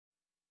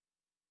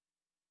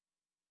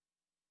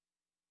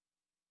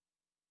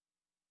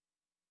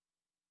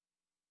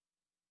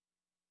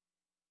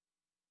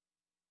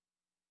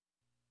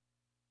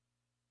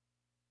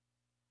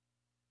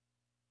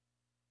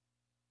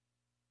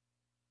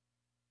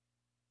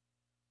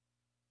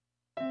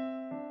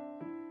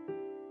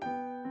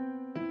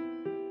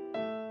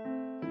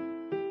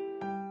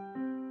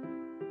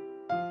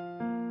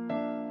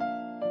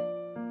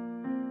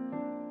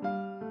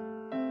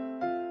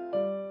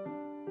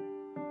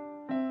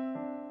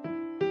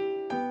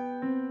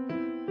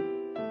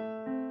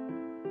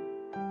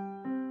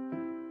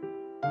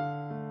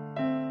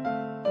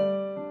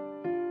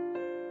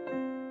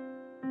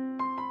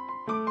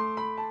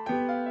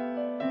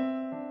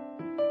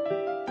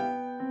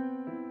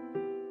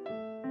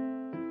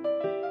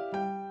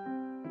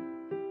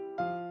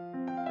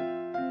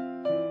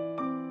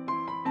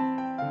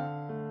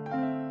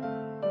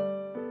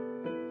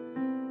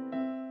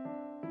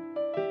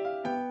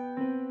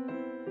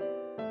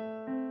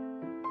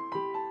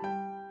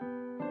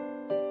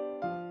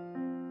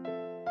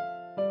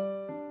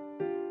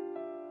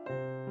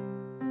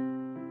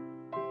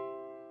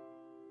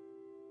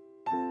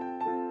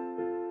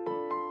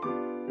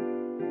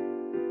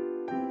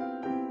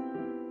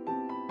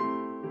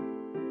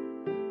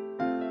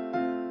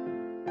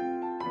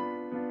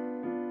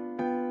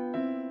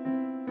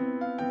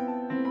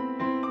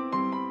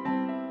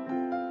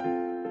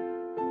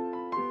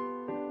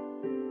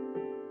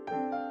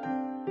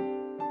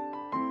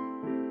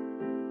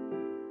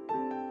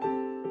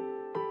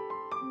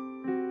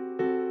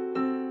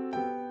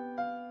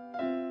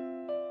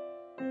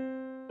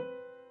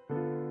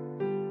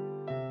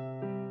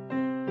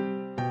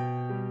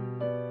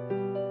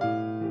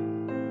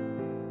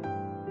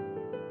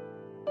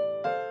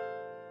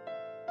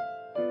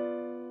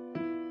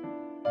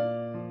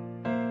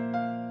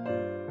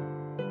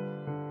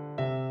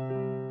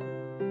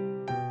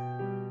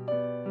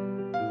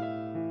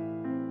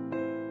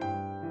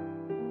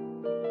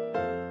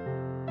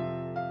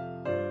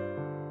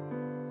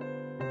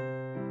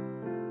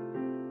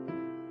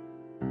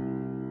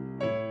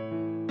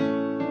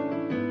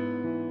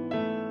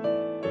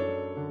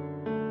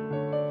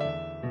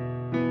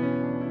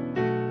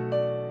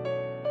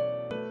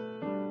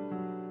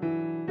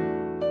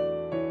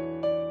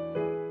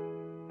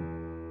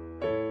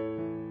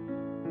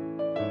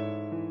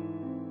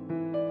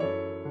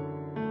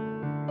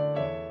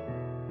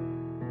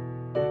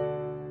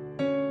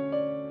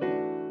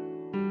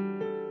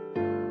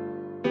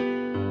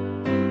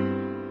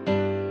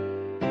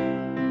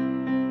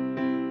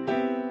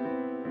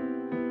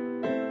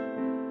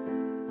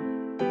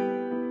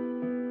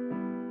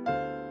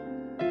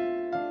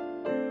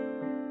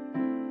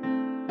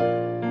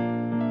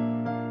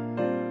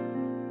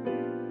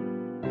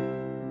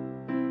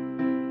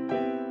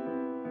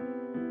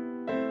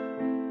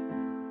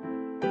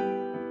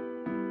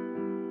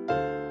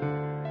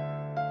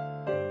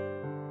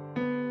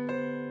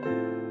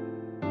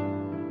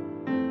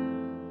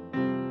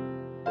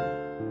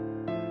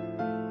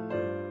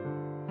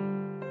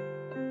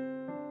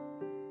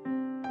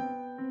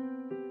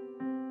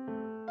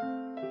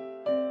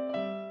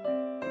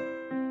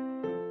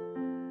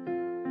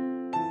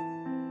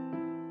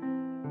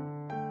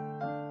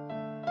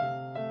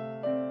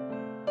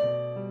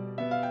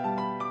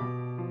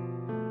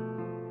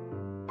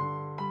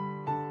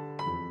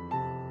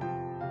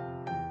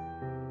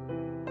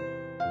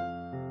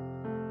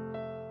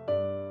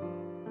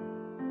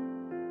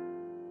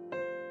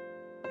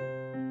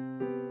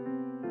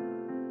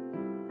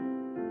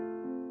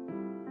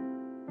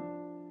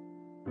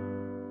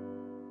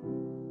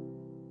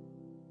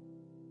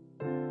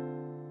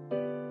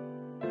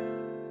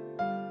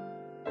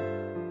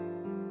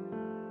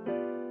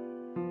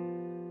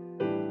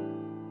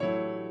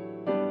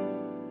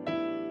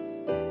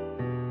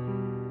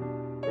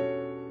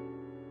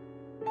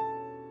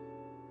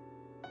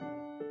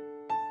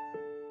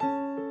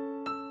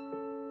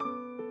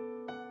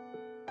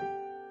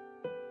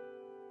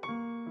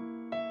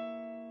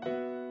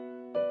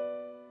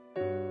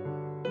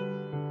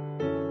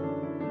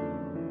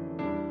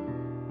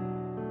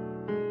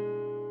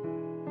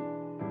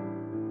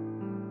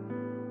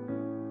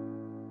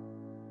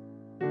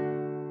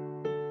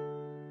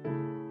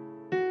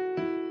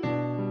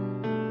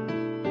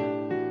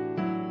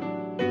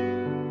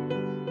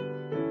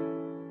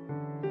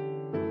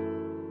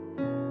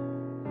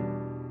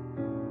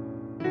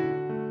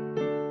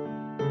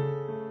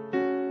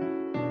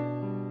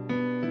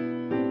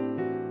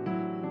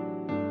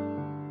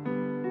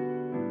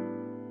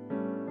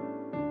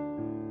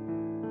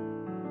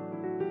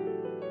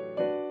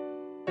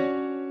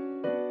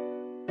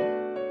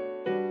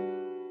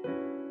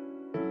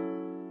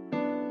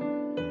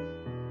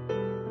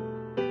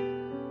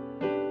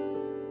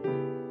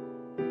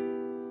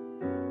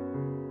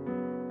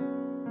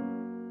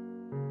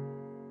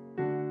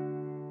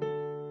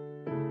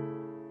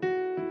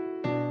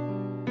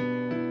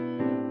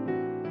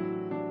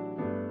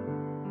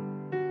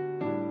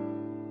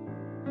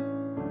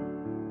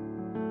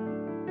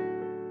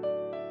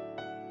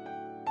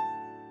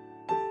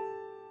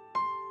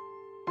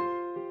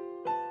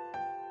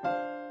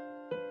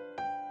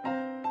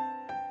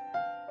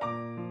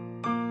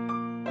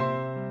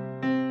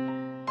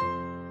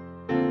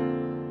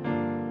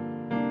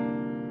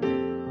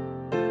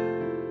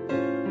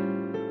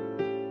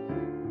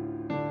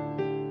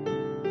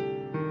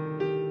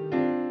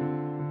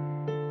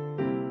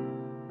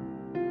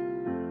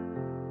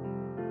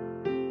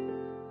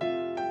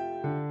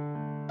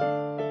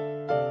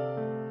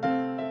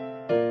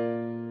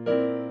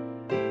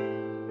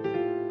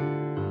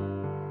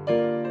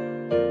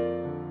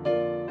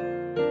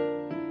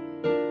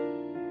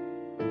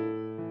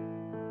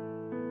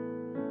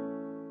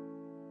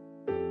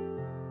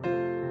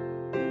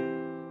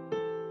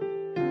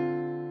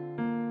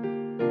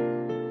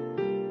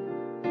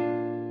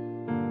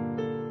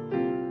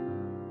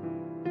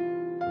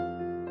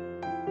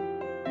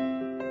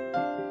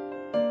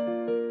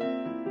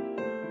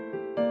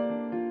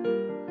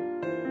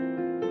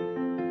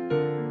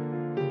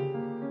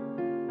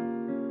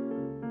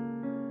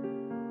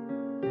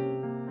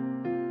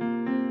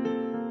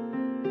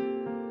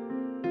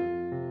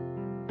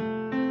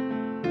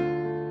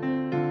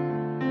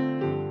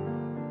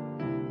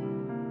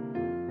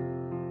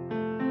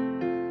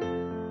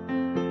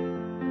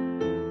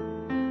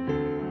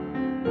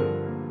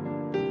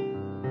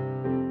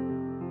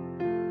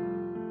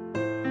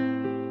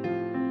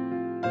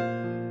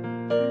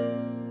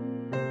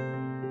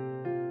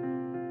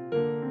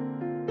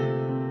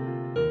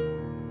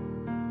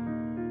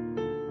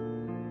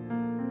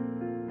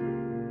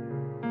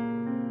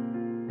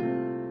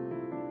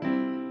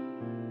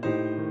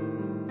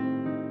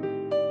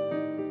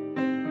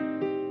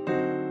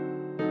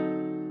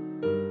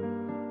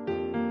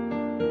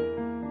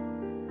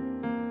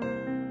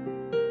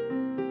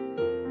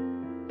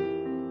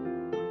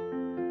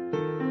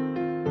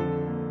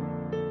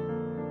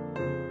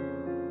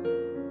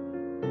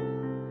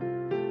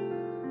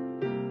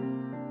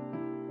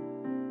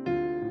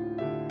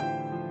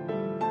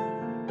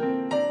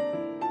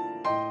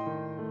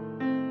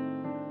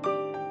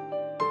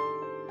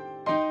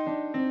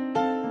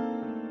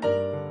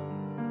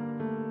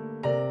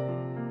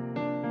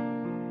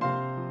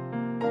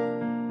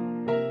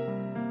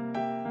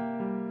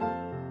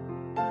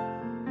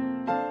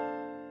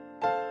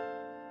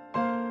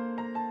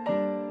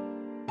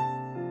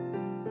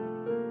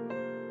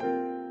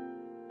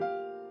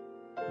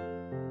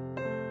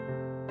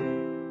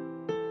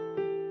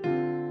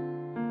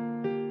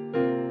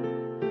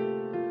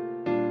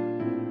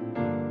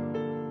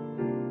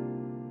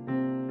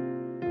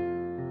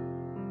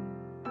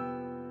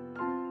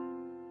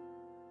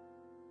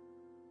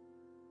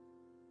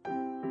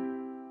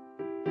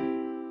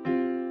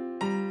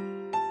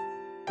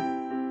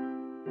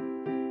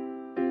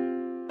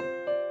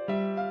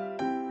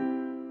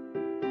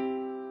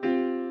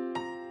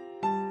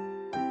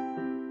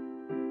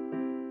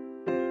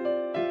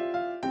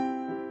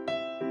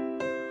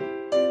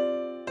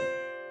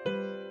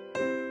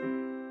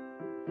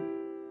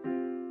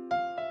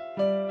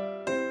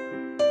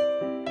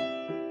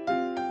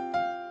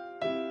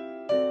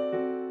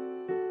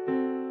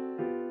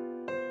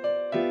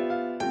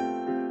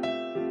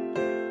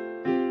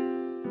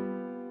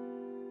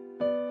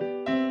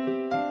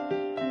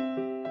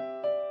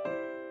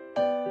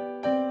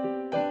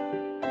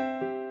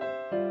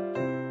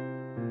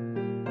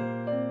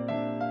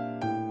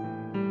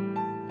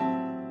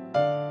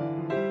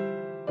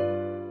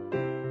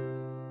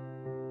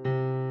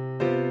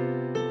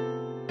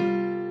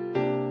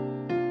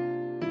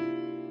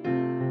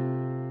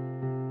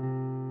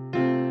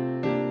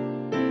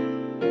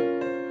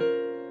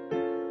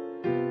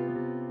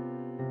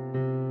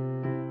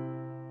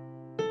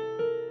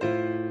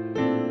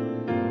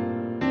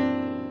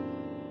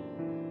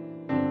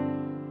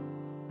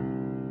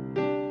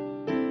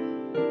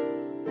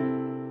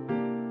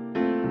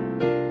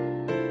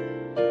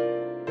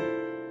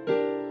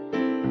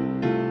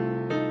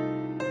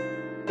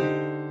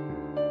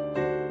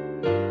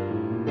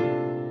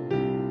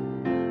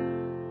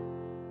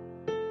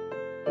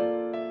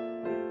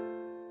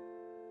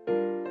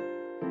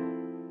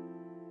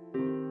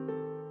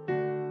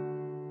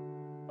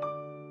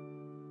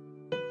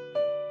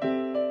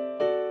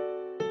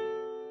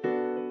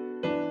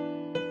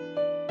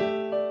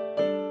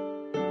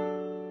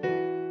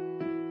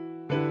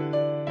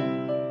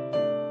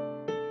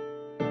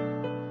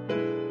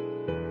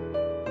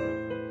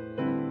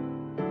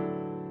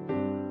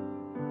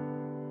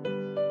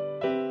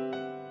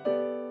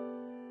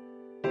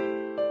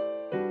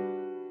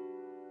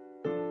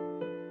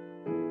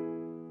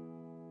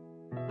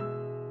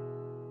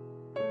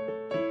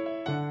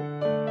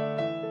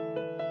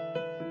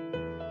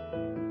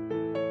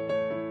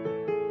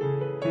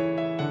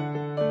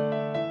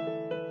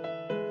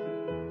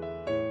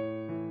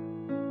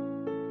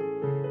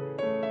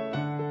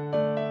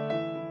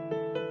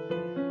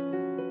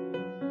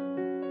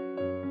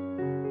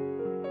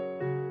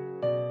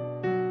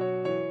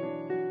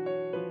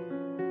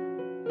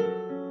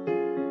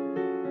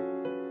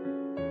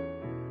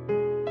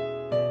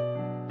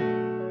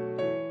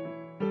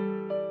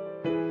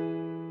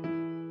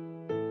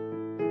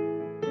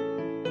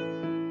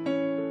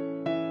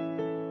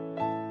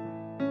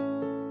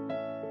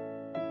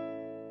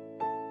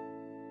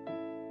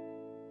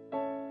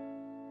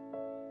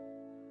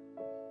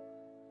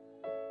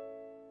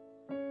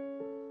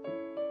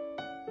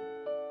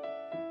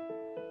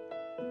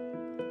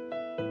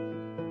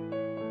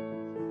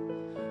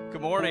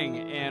Good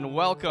morning and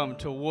welcome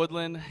to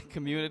Woodland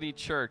Community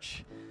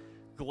Church.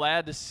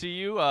 Glad to see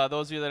you,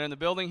 those of you that are in the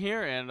building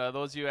here and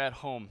those of you at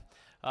home.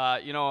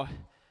 I've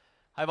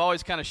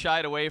always kind of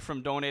shied away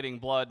from donating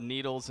blood,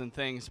 needles, and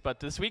things, but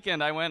this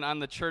weekend I went on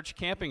the church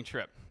camping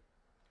trip.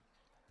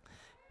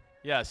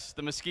 Yes,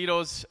 the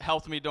mosquitoes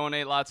helped me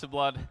donate lots of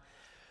blood.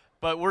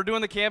 But we're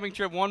doing the camping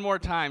trip one more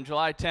time,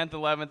 July 10th,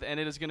 11th,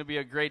 and it is going to be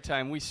a great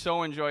time. We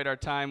so enjoyed our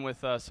time with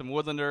some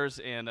Woodlanders,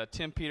 and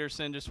Tim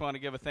Peterson, just want to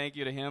give a thank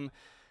you to him,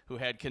 who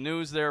had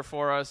canoes there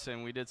for us,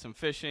 and we did some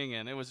fishing,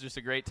 and it was just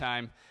a great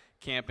time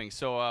camping.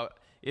 So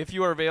if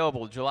you are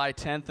available, July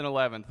 10th and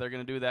 11th, they're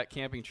going to do that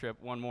camping trip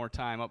one more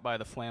time up by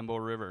the Flambeau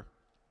River.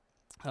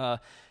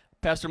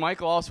 Pastor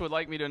Michael also would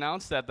like me to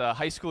announce that the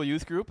high school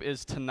youth group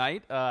is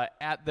tonight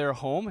at their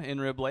home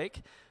in Rib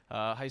Lake,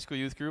 high school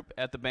youth group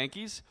at the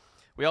Bankies.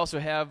 We also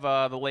have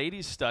the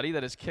ladies' study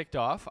that is kicked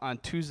off on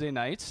Tuesday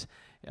nights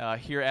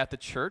here at the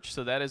church,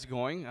 so that is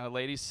going.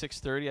 Ladies,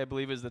 6:30, I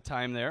believe, is the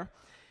time there.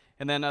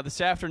 And then this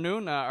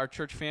afternoon, our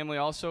church family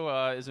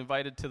also is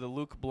invited to the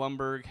Luke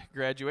Blumberg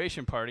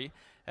graduation party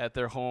at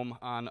their home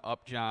on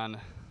Upjohn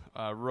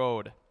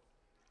Road.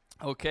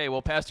 Okay,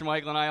 well, Pastor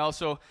Michael and I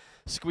also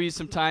squeezed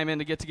some time in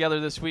to get together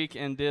this week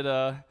and did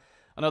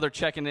another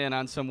checking in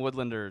on some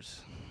Woodlanders.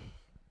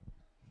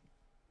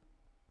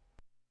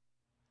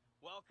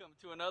 Welcome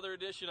to another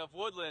edition of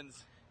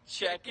Woodlands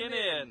Checking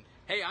In.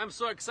 Hey, I'm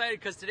so excited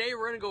because today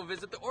we're going to go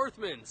visit the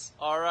Orthmans.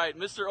 All right,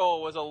 Mr. O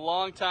was a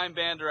longtime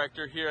band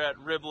director here at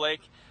Rib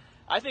Lake.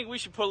 I think we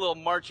should put a little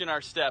march in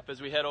our step as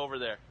we head over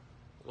there.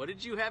 What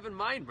did you have in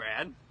mind,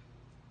 Brad?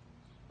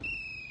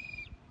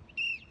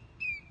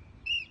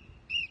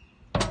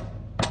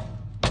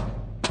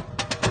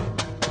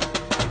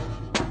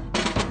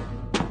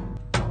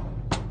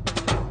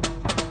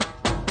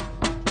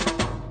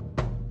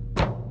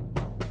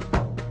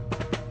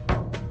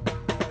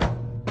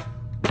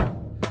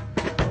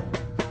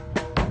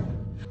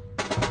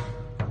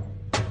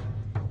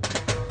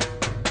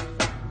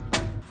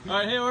 All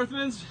right, hey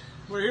Orthmans,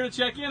 we're here to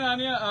check in on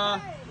you.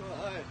 Hi.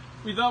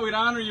 We thought we'd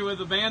honor you with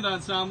a band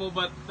ensemble,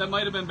 but that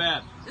might have been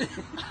bad.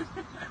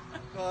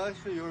 No,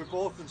 actually, you were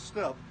both in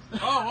step.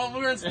 Oh, well,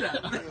 we're in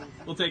step.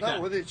 We'll take Not that.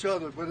 Not with each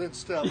other, but in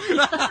step.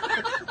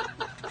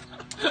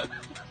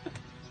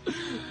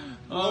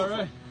 All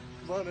right.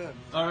 Come on in.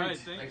 All right.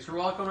 Thanks for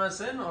welcoming us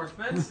in,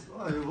 Orthmans.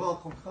 Oh, you're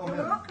welcome. Come in.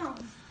 Welcome.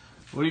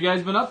 What have you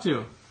guys been up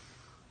to?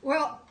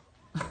 Well,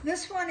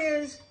 this one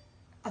is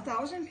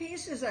 1,000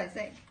 pieces, I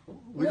think.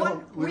 We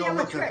don't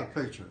look at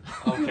the picture.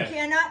 You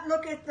cannot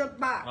look at the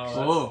box.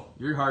 Oh,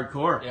 you're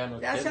hardcore. Yeah, no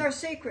That's kidding. our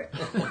secret.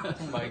 Oh,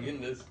 my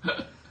goodness.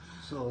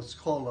 So it's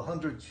called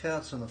 100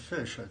 Cats and a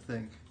Fish, I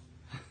think.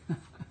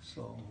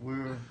 So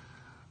we're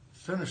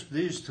finished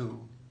these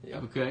two.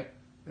 Yep. Okay.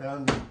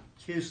 And in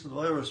case the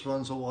virus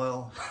runs a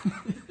while,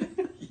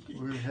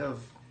 we have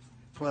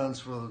plans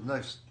for the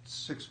next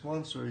 6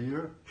 months or a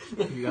year.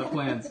 You got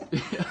plans.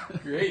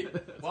 Great.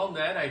 Well,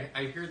 Ned,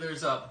 I hear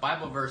there's a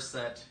Bible verse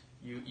that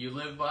you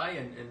live by,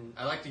 and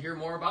I'd like to hear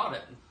more about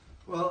it.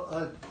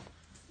 Well,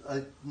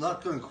 I'm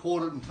not going to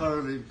quote it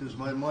entirely because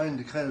my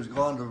mind kind of has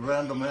gone to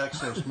random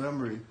access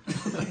memory.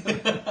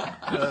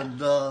 And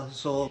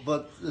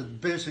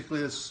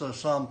basically it's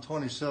Psalm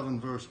 27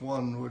 verse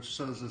 1, which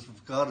says,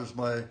 "If God is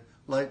my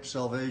light,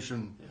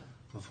 salvation,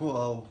 of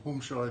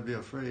whom shall I be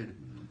afraid?"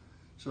 Mm-hmm.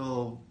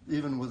 So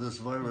even with this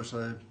virus,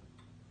 I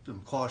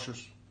am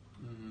cautious,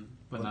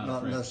 but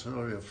not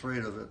necessarily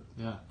afraid of it.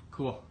 Yeah,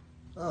 cool.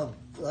 I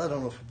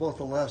don't know, for both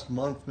the last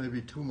month,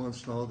 maybe 2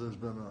 months now, there's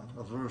been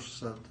a verse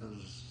that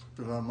has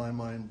been on my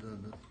mind,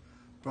 and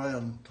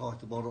Brian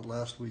talked about it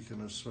last week in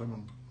his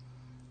sermon,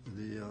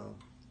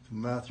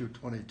 Matthew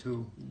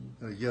 22.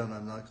 And again,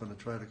 I'm not going to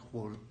try to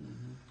quote it,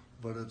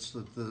 but it's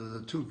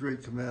the two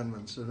great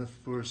commandments, and if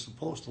we're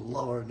supposed to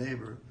love our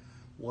neighbor,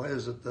 why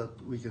is it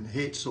that we can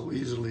hate so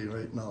easily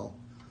right now?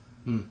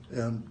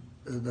 And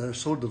they're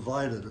so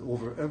divided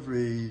over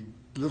every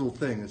little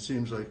thing. It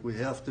seems like we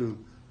have to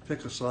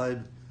pick a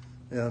side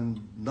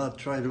and not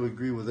try to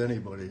agree with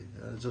anybody.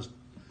 I just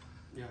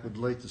would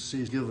like to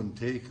see give and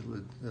take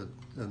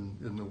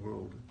in the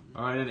world.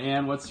 All right, and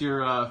Ann, what's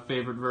your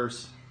favorite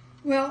verse?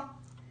 Well,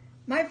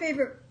 my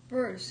favorite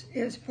verse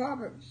is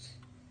Proverbs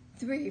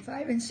 3,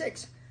 5, and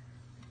 6.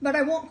 But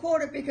I won't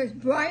quote it because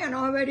Brian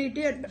already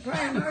did.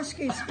 Brian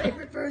Mursky's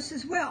favorite verse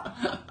as well.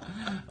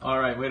 All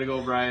right, way to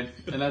go, Brian.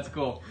 And that's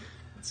cool.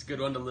 It's a good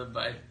one to live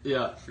by.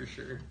 Yeah. For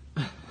sure.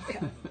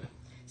 Yeah.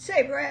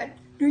 Say, Brad,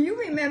 do you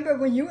remember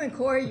when you and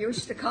Corey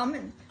used to come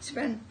and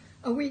spend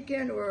a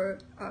weekend or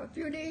a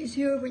few days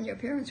here when your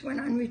parents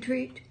went on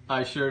retreat?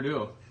 I sure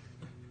do.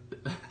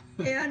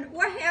 And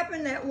what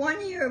happened that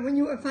one year when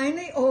you were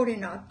finally old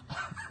enough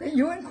that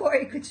you and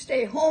Corey could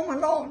stay home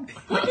alone?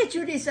 What did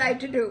you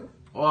decide to do?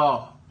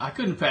 Well, I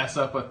couldn't pass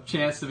up a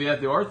chance to be at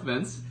the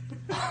Orthmans.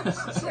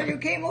 So you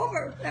came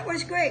over. That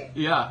was great.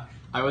 Yeah,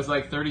 I was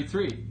like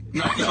 33.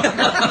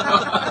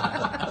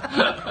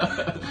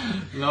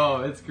 No,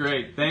 No, it's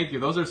great. Thank you.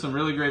 Those are some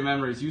really great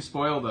memories. You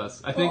spoiled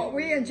us. I think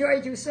we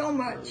enjoyed you so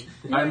much.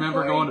 I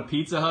remember going to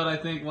Pizza Hut, I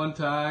think, one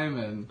time.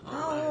 And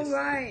Oh, nice.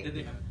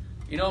 Right.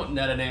 You know,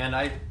 Ned and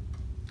Ann,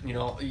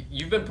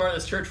 you've been part of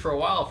this church for a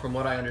while, from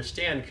what I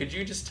understand. Could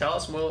you just tell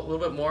us a little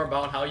bit more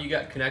about how you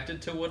got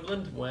connected to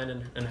Woodland, when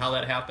and how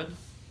that happened?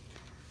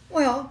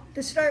 Well,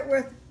 to start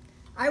with,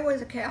 I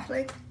was a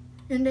Catholic,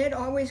 and Ned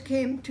always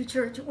came to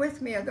church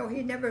with me, although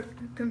he never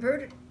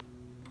converted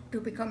to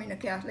becoming a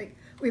Catholic.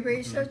 We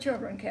raised our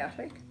children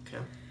Catholic.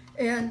 Okay.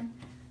 And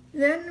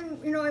then,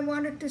 I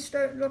wanted to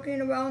start looking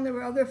around. There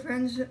were other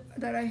friends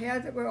that I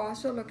had that were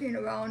also looking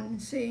around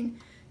and seeing.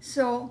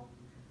 So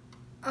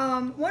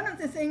one of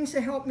the things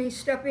that helped me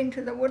step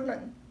into the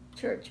Woodland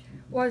Church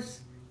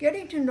was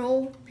getting to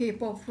know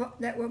people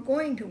that were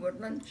going to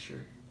Woodland, Sure.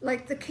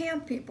 like the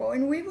camp people.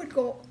 And we would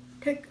go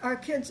take our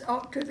kids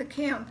out to the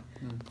camp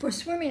for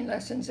swimming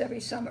lessons every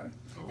summer.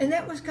 And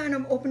that was kind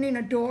of opening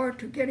a door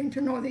to getting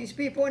to know these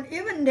people. And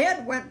even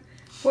Ned went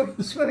for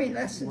swimming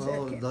lessons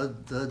at camp. Well,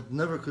 I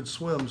never could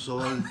swim, so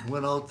I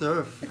went out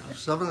there at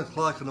 7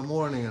 o'clock in the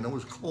morning, and it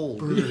was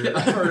cold. yeah,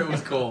 I heard it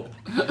was cold.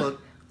 But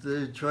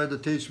they tried to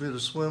teach me to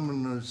swim,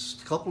 and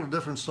a couple of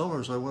different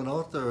summers I went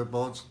out there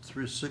about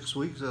 6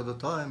 weeks at a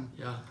time.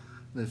 Yeah.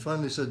 They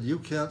finally said, "You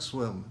can't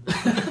swim."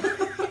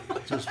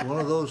 Just one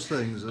of those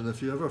things. And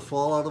if you ever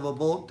fall out of a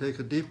boat, take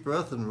a deep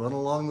breath and run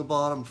along the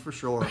bottom for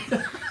shore.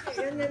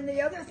 And then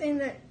the other thing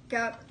that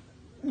got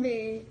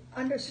me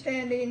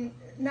understanding,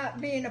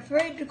 not being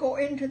afraid to go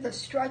into the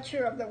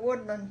structure of the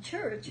Woodland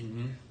Church,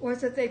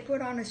 was that they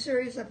put on a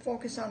series of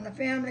Focus on the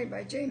Family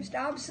by James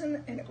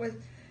Dobson, and it was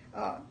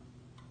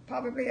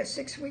probably a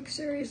 6-week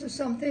series or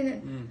something.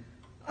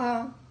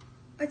 And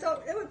I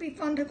thought it would be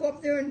fun to go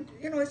up there, and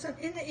it's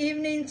in the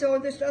evening, so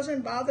this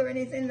doesn't bother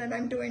anything that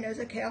I'm doing as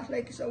a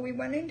Catholic. So we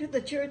went into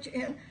the church,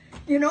 and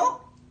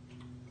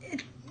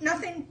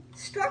nothing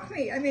struck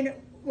me. I mean,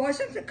 it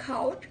wasn't a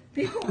cult.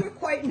 People were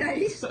quite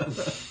nice.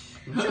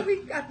 So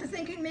we got to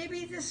thinking,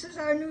 maybe this is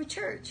our new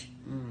church.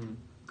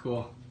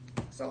 Cool.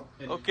 So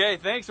Okay,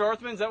 thanks,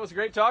 Orthmans. That was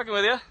great talking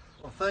with you.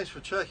 Well, thanks for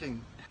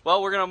checking.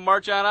 Well, we're going to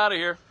march on out of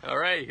here. All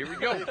right, here we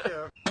go. Take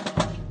care.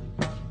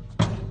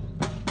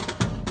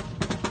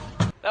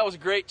 That was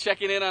great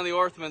checking in on the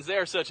Orthmans. They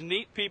are such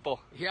neat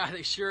people. Yeah,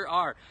 they sure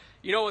are.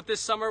 With this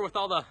summer, with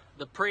all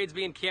the parades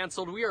being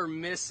canceled, we are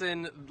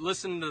missing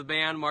listening to the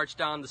band march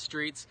down the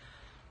streets.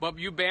 But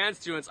you band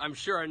students, I'm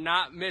sure, are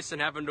not missing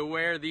having to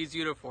wear these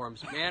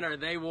uniforms. Man, are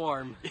they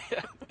warm.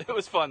 Yeah, it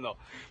was fun, though.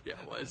 Yeah,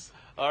 it was.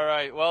 All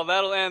right, well,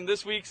 that'll end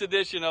this week's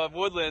edition of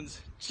Woodlands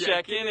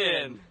Checking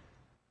In.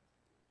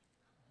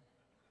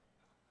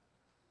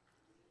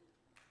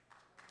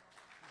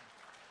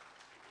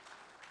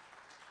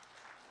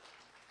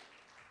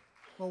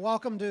 Well,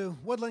 welcome to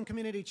Woodland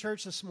Community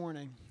Church this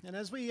morning. And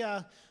as we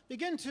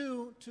begin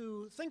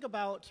to think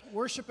about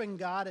worshiping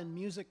God in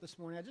music this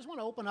morning, I just want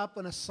to open up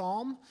in a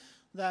psalm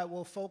that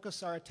will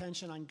focus our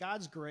attention on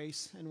God's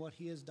grace and what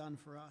He has done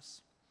for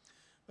us.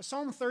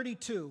 Psalm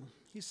 32,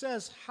 he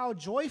says, "How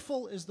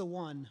joyful is the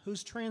one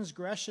whose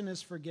transgression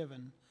is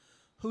forgiven,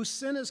 whose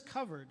sin is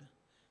covered.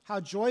 How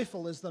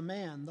joyful is the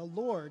man, the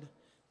Lord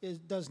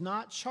does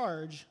not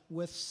charge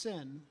with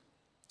sin.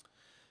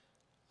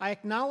 I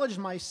acknowledged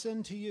my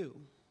sin to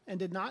you and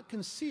did not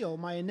conceal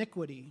my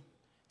iniquity,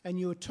 and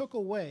you took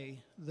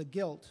away the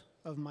guilt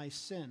of my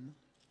sin.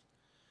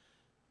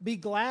 Be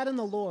glad in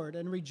the Lord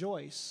and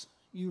rejoice,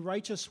 you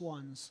righteous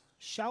ones.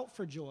 Shout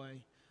for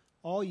joy,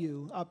 all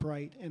you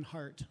upright in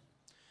heart."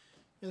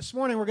 This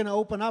morning we're going to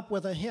open up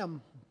with a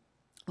hymn,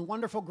 "The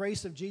Wonderful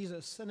Grace of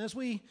Jesus." And as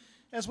we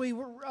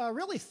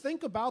really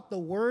think about the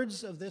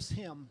words of this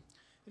hymn,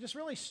 it just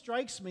really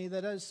strikes me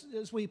that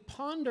as we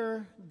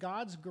ponder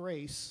God's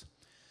grace,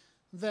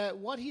 that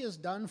what He has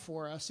done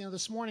for us.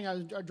 This morning I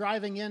was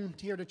driving in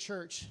here to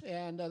church,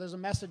 and there's a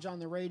message on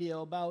the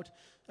radio about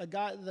a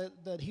guy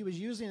that he was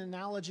using an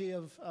analogy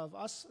of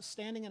us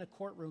standing in a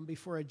courtroom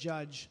before a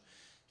judge,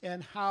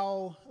 and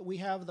how we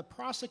have the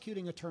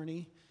prosecuting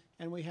attorney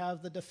and we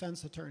have the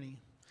defense attorney.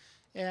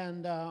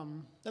 And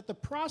that the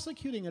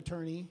prosecuting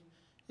attorney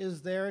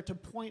is there to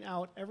point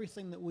out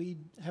everything that we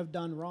have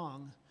done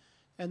wrong.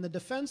 And the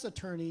defense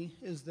attorney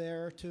is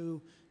there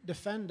to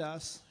defend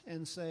us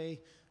and say,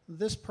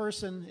 this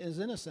person is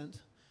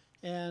innocent,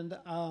 and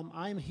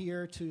I'm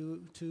here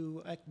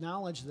to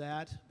acknowledge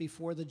that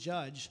before the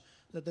judge,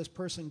 that this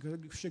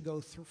person should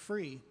go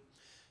free.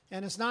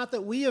 And it's not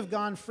that we have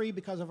gone free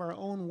because of our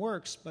own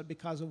works, but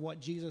because of what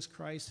Jesus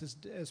Christ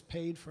has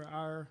paid for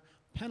our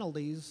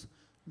penalties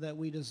that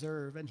we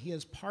deserve, and He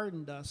has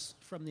pardoned us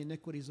from the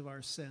iniquities of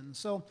our sins.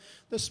 So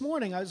this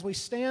morning, as we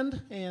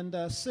stand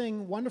and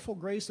sing "Wonderful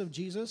Grace of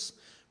Jesus,"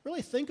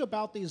 really think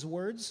about these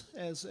words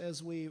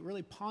as we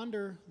really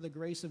ponder the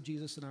grace of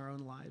Jesus in our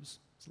own lives.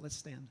 So let's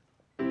stand.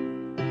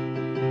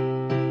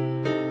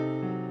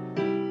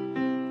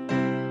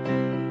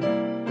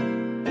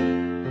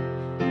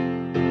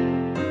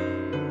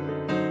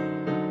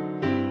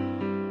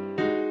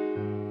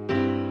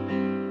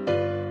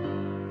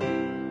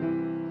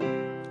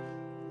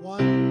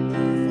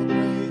 Wonderful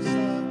grace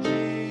of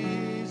Jesus.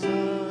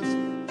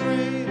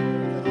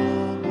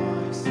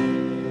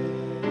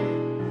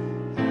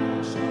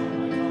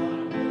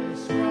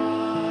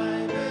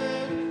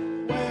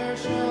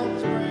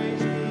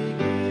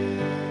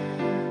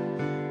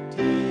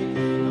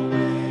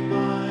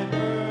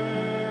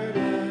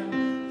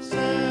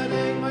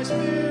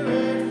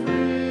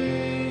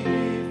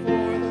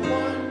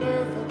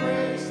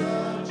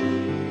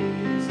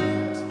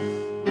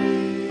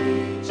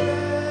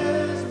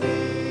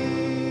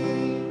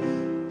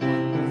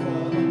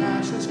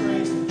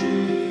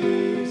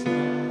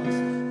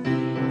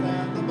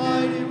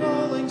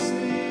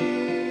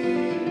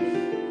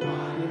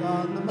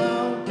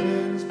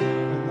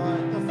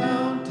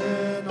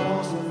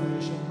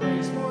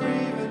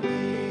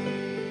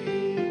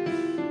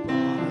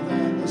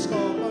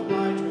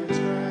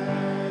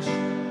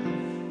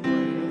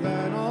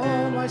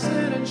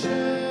 and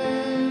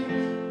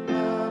shame.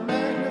 I'll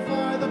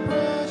magnify the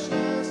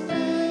precious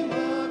name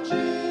of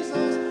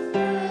Jesus.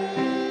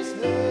 Praise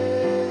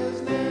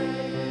his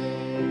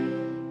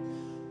name.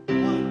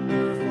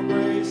 Wonderful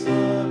grace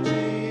of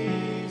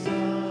Jesus,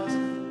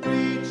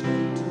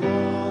 reaching to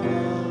all the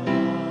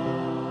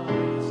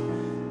lost.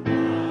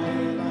 By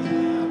it I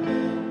have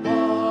been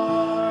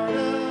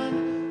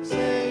pardoned,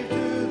 saved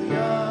to the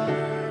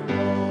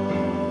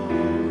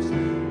uttermost.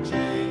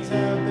 Chains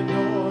have been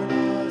torn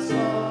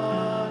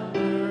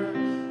asunder,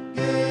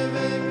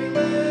 giving me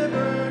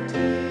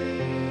liberty.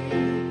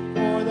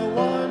 For the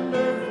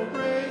wonderful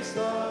grace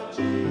of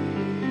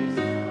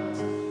Jesus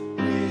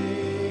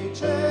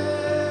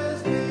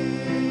reaches me.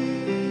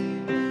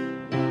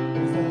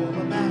 Wonderful,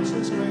 the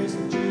matchless grace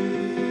of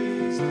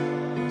Jesus,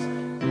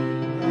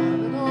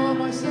 pardon all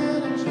my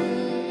sin and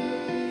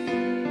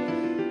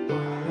shame.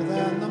 Higher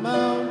than the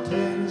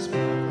mountains,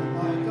 sparkling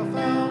like a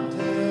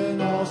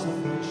fountain, all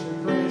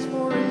sufficient grace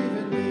for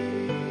even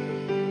me.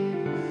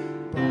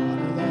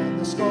 Broader than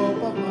the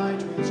scope of my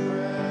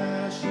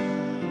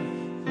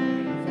transgression,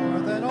 greater far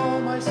than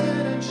all my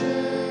sin and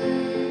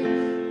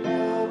shame.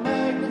 Oh,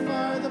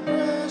 magnify the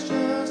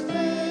precious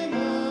name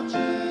of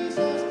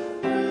Jesus.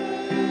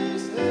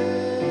 Praise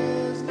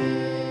his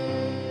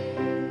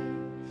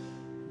name.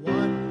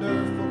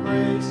 Wonderful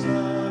grace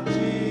of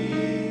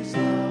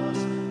Jesus,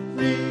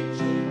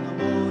 reaching the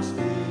most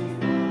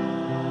defiled.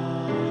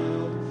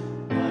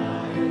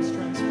 By its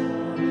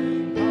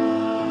transforming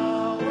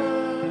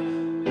power,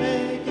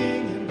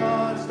 making him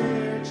God's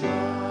dear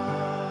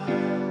child,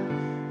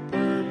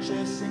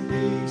 purchasing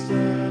peace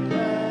and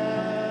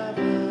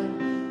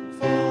heaven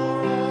for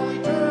all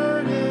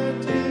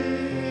eternity.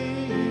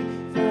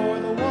 For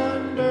the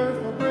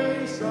wonderful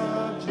grace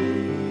of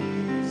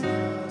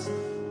Jesus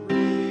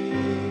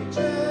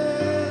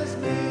reaches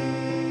me.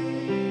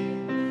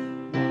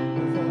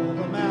 Wonderful,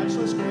 the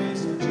matchless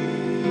grace of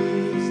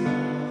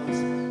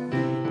Jesus,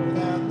 deeper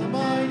than the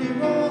mighty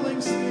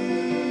rolling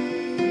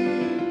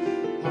sea,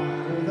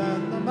 higher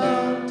than the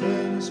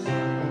mountains,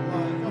 sparkling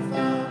like a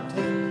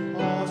fountain,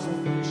 all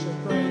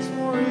sufficient grace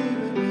for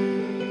even me.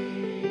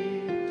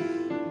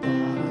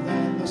 Broader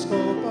than the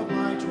scope of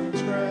my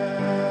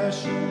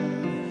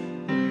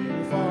transgression,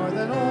 greater far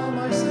than all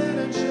my sin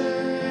and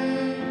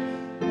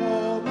shame.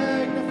 Oh,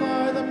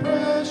 magnify the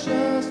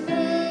precious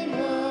name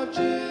of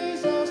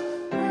Jesus.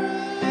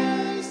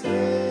 Praise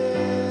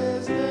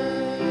his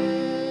name.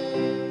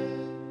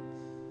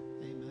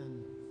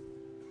 Amen.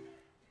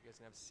 You guys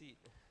can have a seat.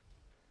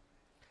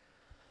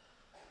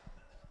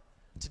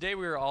 Today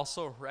we are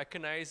also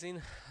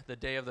recognizing the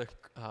day of the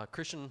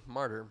Christian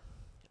martyr.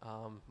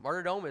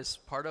 Martyrdom is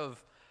part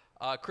of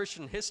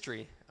Christian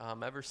history.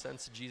 Ever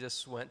since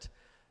Jesus went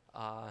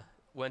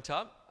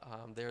up,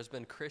 there's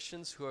been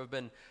Christians who have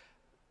been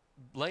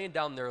laying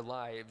down their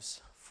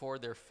lives for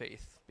their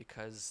faith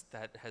because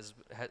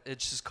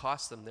it's just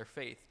cost them their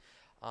faith.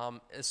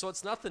 And so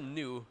it's nothing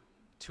new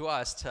to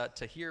us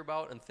to hear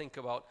about and think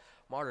about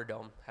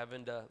martyrdom,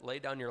 having to lay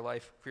down your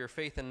life for your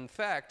faith. And in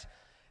fact,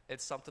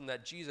 it's something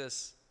that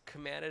Jesus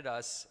commanded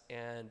us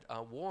and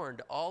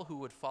warned all who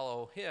would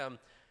follow him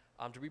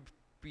to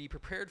be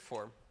prepared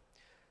for.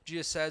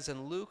 Jesus says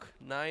in Luke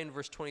 9,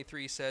 verse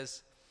 23,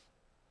 says,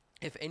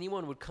 "If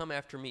anyone would come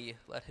after me,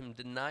 let him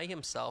deny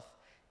himself,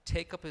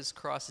 take up his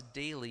cross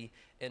daily,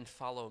 and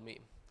follow me."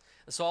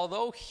 And so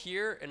although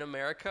here in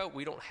America,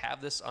 we don't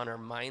have this on our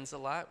minds a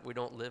lot, we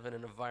don't live in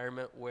an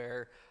environment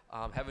where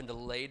having to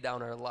lay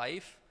down our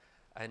life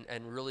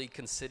and really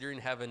considering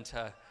having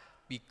to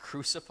be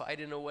crucified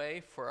in a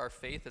way for our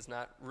faith is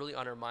not really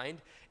on our mind.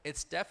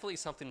 It's definitely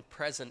something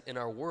present in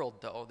our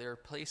world, though. There are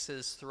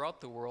places throughout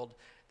the world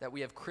that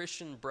we have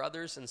Christian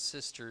brothers and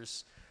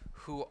sisters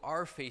who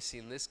are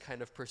facing this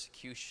kind of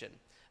persecution.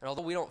 And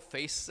although we don't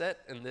face it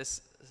in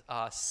this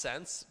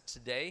sense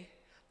today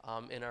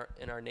in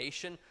our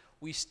nation,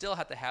 we still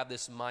have to have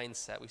this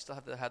mindset. We still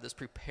have to have this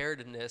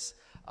preparedness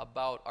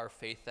about our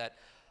faith that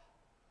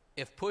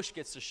if push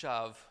gets to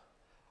shove,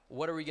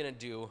 what are we going to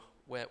do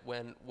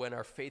when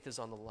our faith is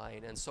on the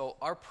line? And so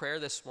our prayer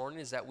this morning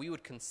is that we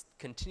would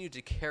continue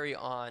to carry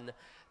on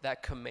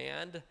that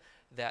command,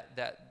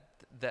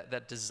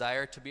 that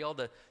desire to be able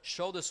to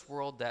show this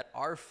world that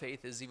our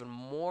faith is even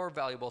more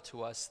valuable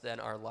to us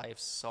than our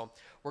lives. So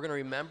we're going to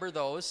remember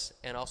those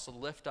and also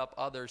lift up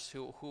others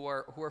who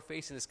are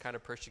facing this kind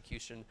of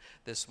persecution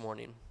this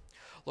morning.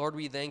 Lord,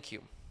 we thank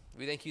you.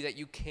 We thank you that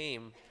you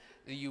came,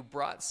 that you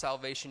brought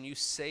salvation, you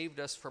saved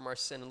us from our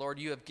sin. And Lord,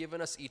 you have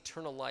given us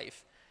eternal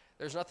life.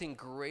 There's nothing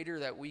greater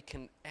that we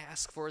can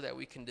ask for, that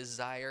we can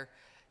desire,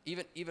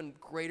 even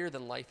greater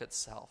than life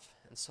itself.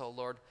 And so,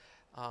 Lord,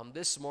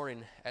 this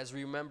morning, as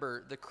we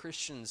remember the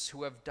Christians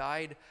who have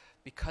died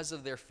because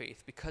of their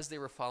faith, because they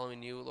were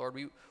following you, Lord,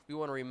 we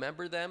want to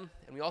remember them,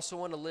 and we also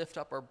want to lift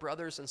up our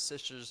brothers and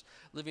sisters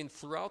living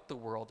throughout the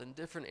world in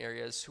different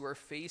areas who are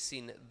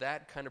facing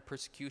that kind of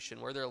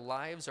persecution, where their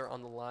lives are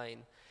on the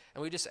line.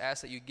 And we just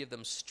ask that you give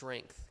them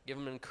strength, give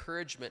them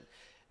encouragement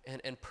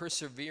and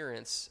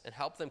perseverance, and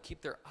help them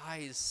keep their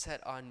eyes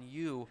set on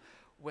you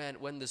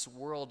when this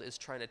world is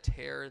trying to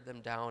tear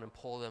them down and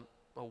pull them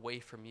away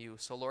from you.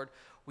 So Lord,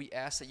 we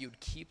ask that you would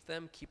keep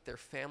them, keep their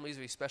families.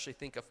 We especially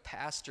think of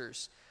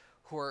pastors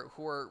who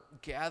are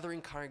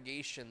gathering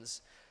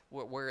congregations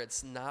where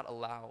it's not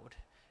allowed.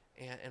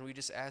 And we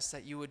just ask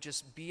that you would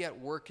just be at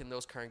work in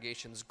those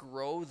congregations,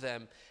 grow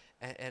them,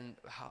 and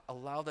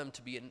allow them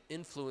to be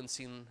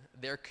influencing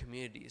their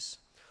communities.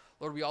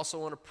 Lord, we also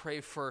want to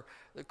pray for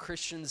the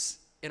Christians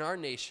in our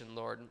nation,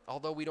 Lord.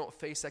 Although we don't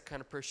face that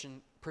kind of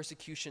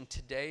persecution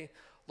today,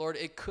 Lord,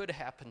 it could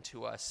happen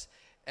to us.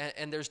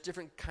 And there's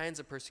different kinds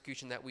of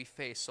persecution that we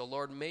face. So,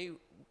 Lord, may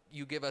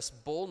you give us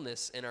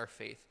boldness in our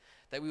faith,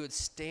 that we would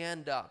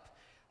stand up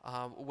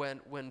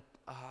when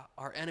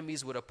our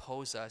enemies would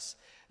oppose us.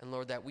 And,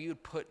 Lord, that we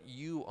would put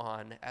you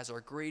on as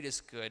our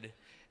greatest good,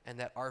 and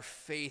that our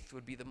faith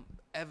would be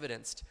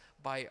evidenced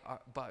by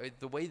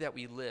the way that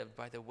we live,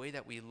 by the way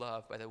that we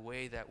love, by the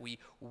way that we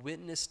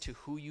witness to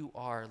who you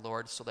are,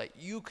 Lord, so that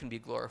you can be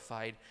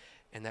glorified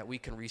and that we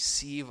can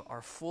receive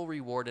our full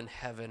reward in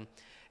heaven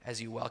as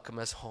you welcome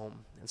us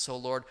home. And so,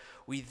 Lord,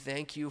 we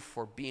thank you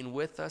for being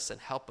with us and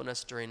helping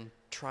us during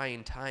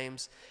trying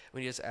times.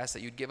 We just ask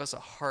that you'd give us a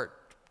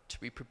heart to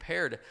be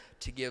prepared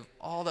to give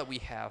all that we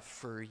have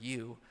for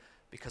you,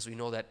 because we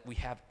know that we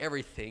have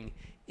everything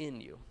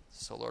in you.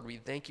 So, Lord, we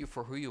thank you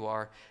for who you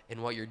are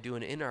and what you're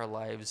doing in our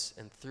lives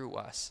and through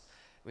us.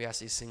 We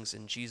ask these things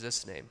in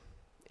Jesus' name.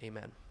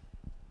 Amen.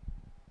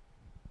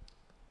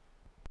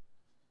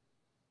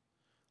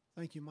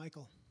 Thank you,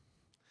 Michael.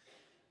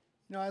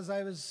 You know, as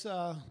I was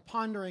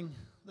pondering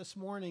this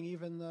morning,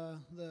 even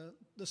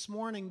this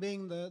morning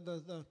being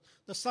the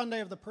Sunday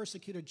of the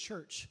persecuted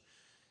church,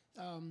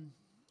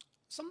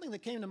 something that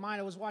came to mind,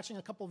 I was watching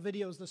a couple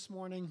videos this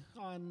morning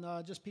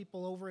on just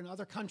people over in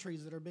other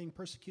countries that are being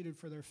persecuted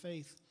for their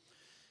faith.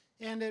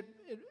 And it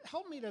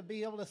helped me to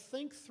be able to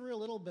think through a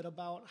little bit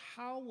about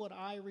how would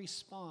I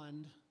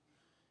respond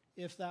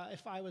if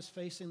I was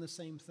facing the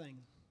same thing.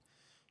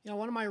 You know,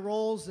 one of my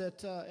roles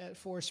at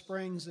Forest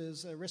Springs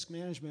is risk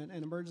management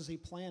and emergency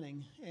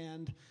planning.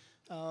 And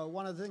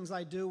one of the things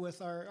I do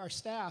with our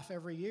staff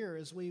every year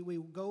is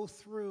we go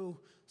through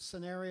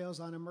scenarios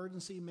on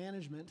emergency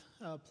management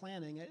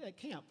planning at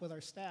camp with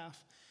our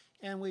staff.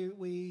 And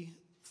we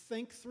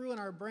think through in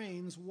our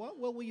brains, what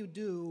will you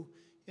do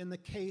in the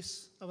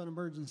case of an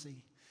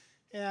emergency?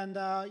 And,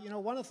 you know,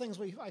 one of the things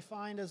I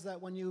find is that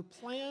when you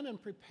plan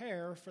and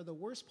prepare for the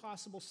worst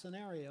possible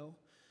scenario,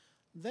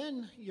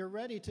 then you're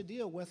ready to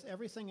deal with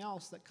everything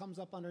else that comes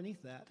up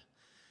underneath that.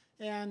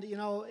 And, you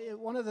know,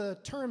 one of the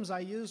terms I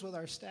use with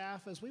our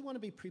staff is we want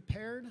to be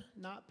prepared,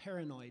 not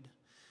paranoid.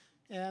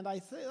 And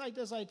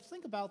as I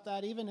think about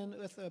that, even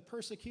with the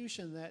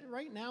persecution, that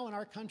right now in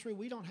our country,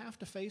 we don't have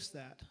to face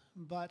that.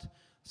 But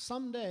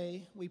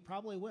someday, we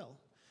probably will.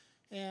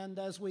 And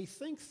as we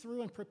think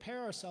through and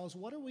prepare ourselves,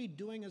 what are we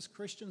doing as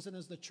Christians and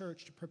as the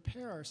church to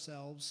prepare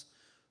ourselves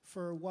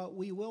for what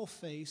we will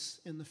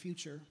face in the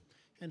future,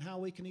 and how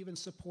we can even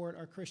support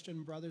our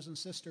Christian brothers and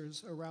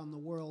sisters around the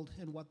world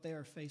in what they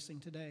are facing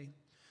today.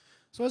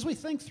 So as we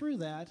think through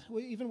that,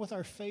 even with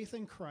our faith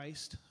in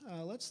Christ,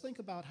 let's think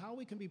about how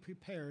we can be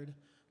prepared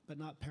but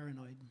not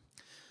paranoid.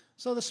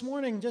 So this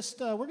morning,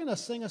 we're going to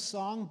sing a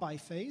song, By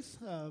Faith,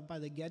 by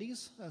the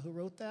Gettys, who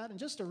wrote that, and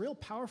just a real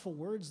powerful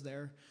words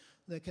there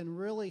that can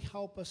really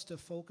help us to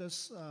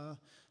focus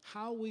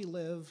how we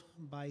live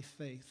by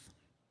faith.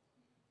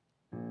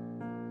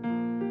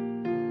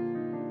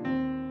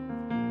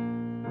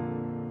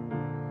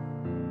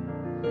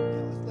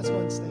 Let's go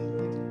ahead and stand.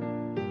 Thank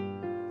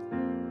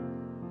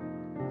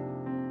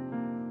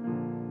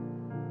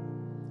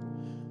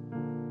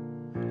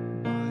you.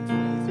 By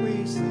faith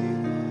we see the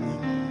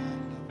hand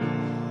of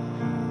God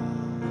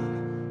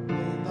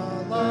in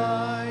the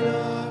light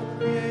of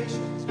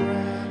creation's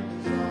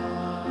grand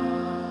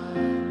design,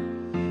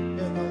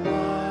 in the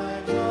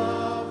lives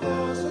of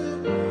those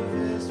who prove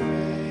His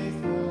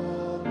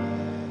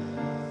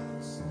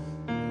faithfulness,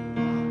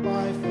 not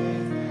by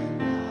faith and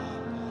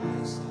not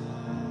by sight.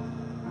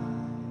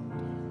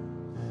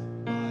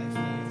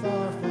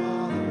 Our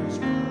fathers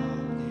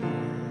roam the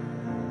earth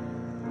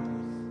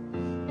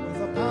with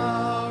the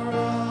power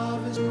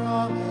of His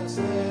promise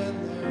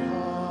in their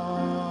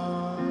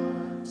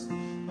hearts,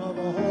 of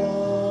a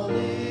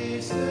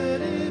holy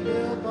city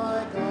built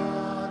by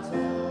God's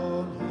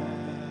own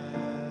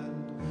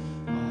hand,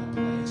 a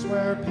place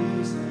where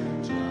peace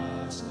and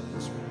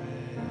justice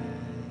reign.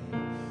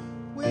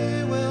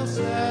 We will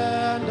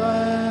stand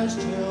as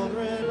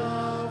children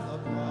of the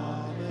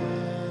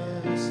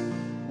promise.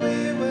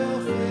 We will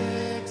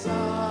fix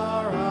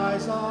our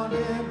eyes on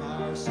Him,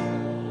 our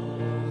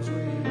souls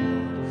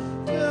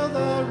reward, till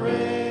the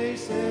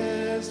race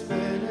is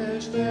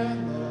finished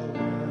and the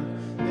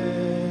work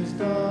is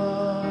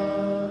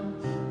done.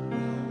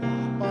 We'll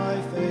walk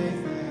by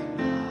faith and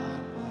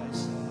not by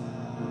sight.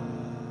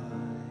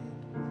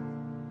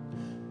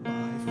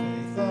 By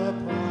faith the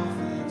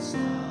prophet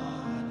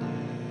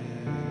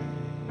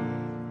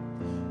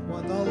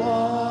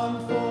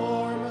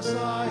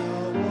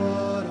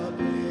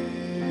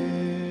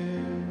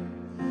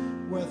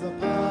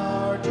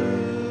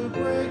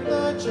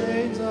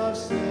of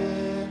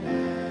sin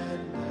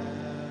and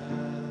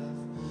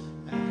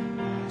death, and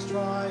Christ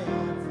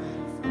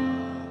triumphant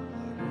from the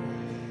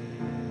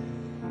grave.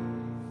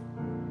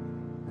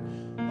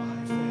 By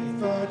faith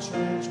the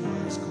church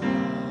was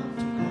called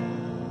to go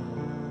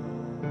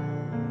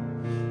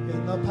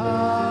in the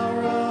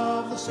power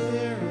of the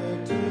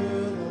Spirit to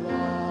the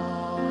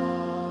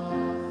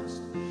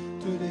lost,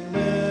 to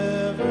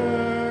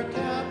deliver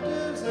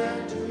captives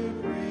and to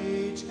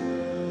preach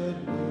good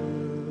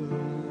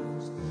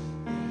news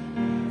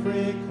in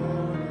every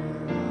corner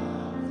of the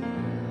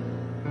earth.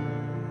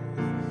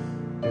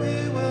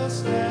 We will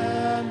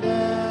stand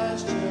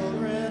as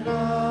children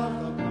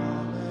of the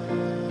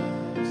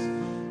promise.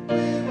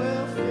 We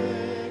will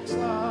fix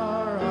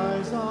our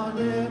eyes on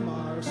Him,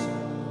 our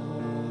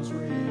souls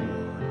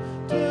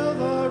reward, till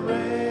the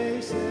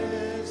race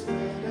is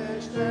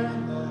finished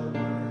and the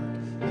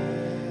work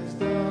is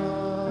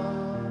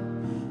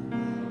done.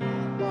 We'll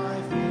walk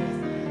by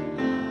faith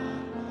and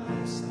not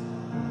by sight.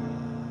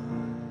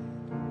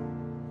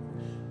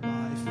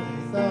 By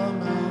faith the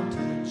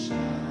mountain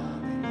shall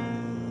be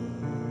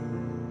moved,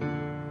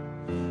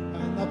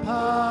 and the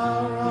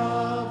power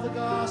of the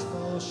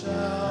gospel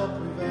shall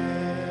prevail.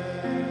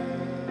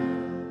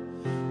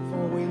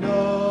 For we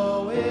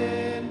know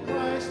in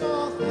Christ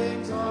all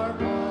things are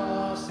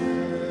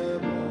possible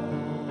for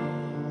all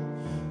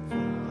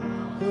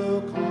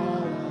who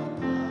call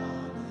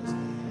upon His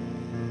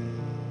name.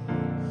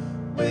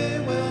 We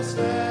will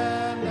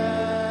stand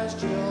as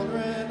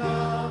children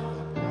of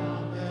the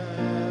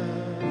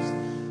promise.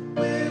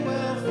 We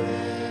will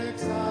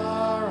fix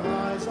our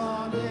eyes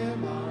on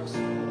Him, our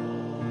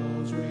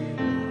souls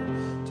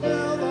reward,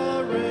 till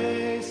the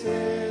race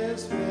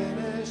is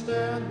finished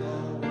and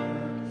the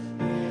work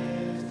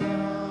is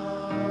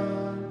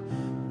done.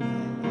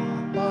 We'll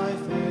walk by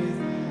faith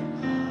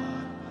and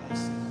not by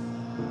sight.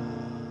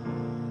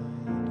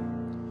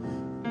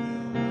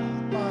 We'll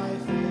walk by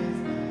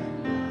faith and not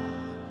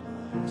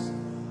by sight.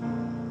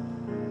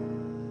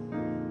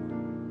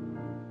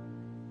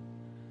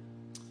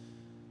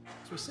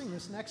 As we sing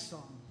this next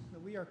song,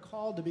 that we are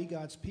called to be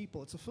God's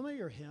people. It's a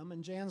familiar hymn,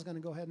 and Jan's going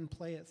to go ahead and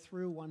play it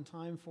through one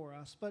time for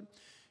us. But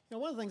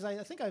one of the things,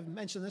 I think I've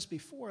mentioned this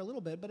before a little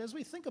bit, but as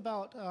we think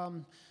about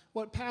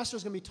what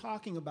pastor's going to be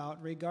talking about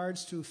in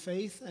regards to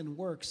faith and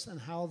works and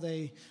how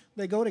they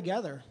go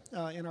together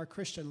in our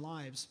Christian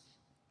lives,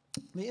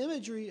 the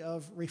imagery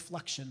of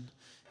reflection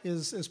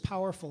is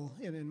powerful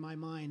in my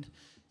mind.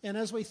 And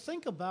as we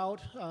think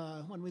about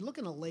when we look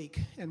in a lake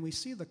and we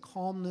see the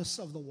calmness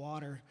of the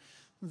water,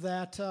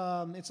 that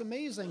it's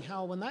amazing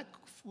how when that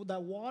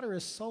water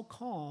is so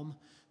calm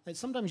that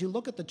sometimes you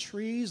look at the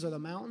trees or the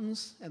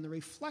mountains and the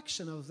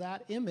reflection of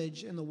that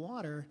image in the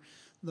water,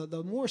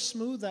 the more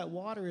smooth that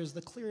water is,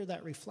 the clearer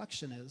that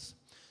reflection is.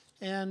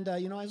 And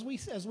as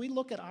we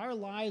look at our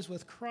lives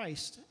with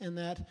Christ, and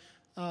that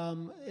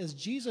as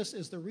Jesus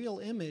is the real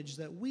image,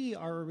 that we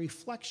are a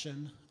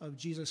reflection of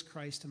Jesus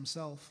Christ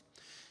Himself.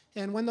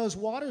 And when those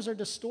waters are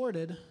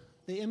distorted,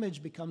 the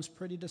image becomes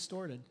pretty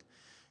distorted.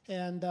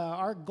 And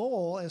our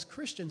goal as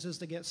Christians is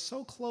to get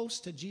so close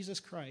to Jesus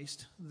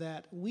Christ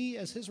that we,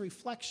 as His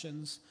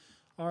reflections,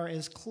 are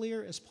as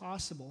clear as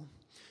possible.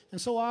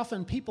 And so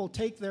often people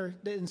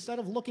instead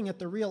of looking at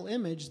the real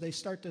image, they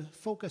start to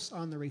focus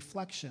on the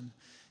reflection.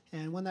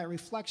 And when that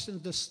reflection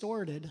is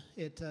distorted,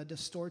 it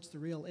distorts the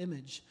real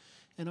image.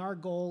 And our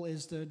goal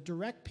is to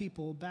direct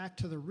people back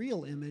to the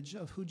real image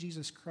of who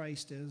Jesus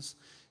Christ is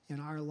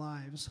in our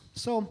lives.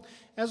 So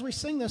as we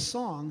sing this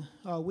song,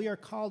 we are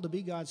called to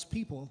be God's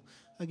people.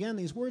 Again,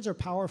 these words are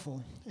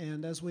powerful,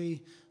 and as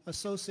we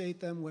associate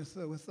them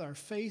with our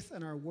faith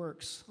and our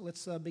works,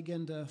 let's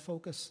begin to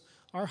focus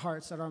our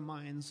hearts and our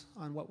minds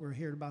on what we're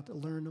here about to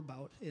learn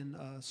about in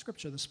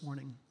Scripture this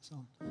morning.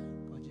 So,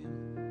 go ahead,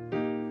 Jan.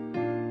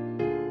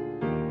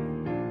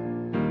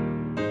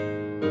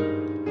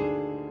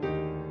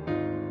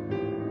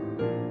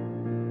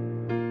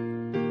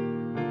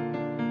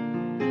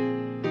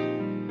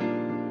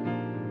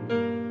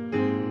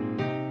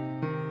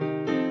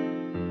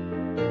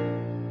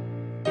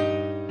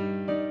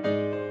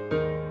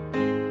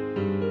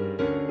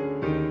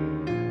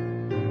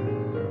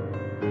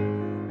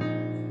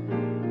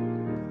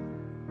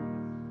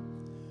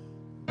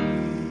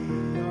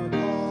 We are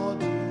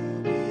called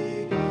to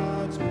be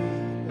God's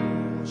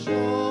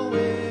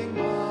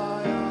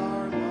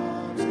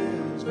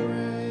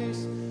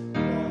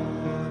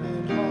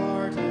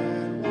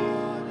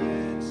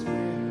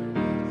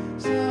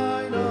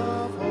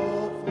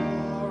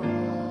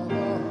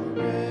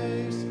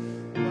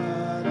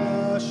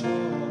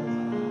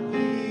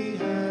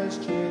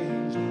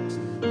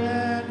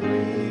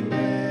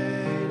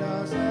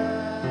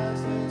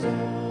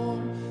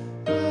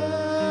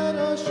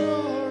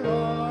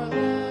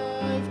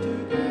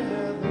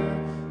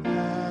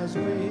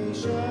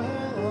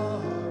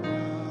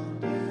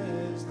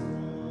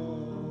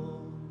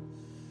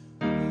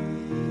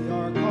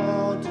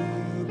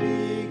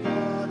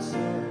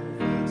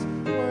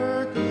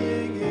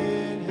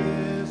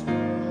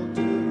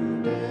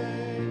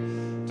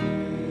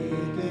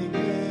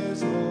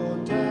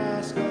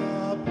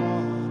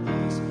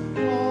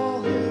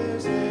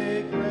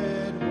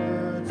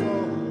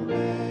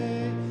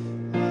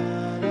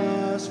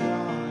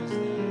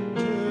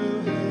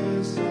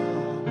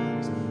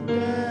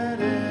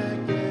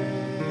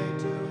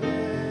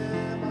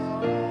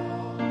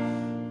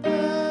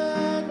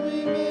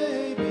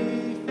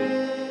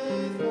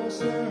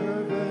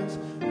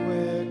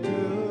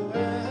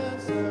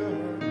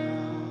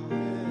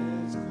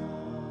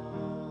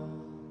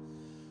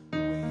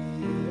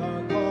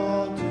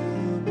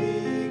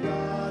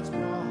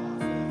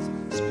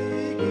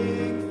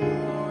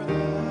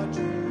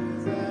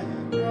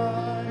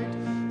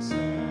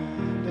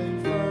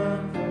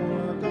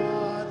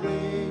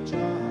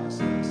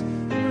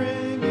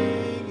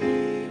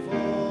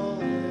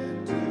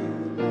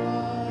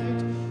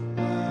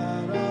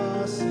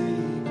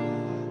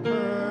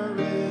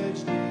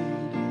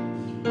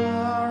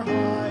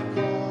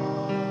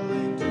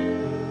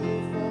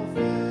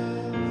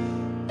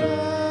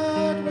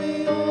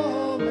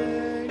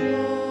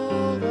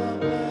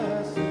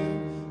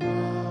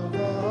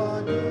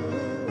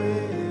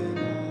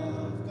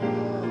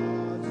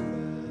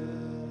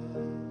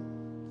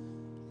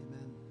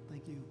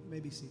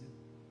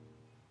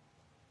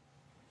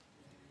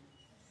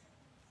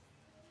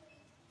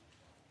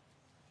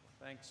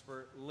Thanks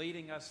for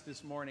leading us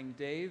this morning,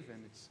 Dave,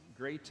 and it's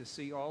great to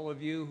see all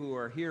of you who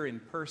are here in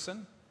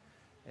person,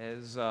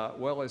 as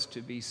well as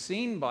to be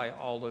seen by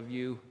all of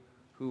you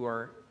who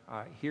are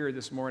here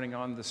this morning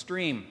on the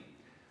stream.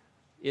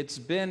 It's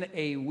been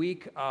a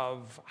week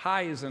of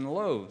highs and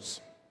lows,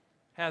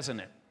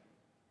 hasn't it?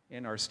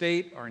 In our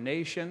state, our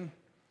nation,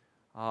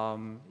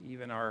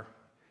 even our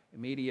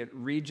immediate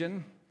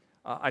region.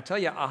 I tell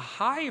you, a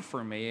high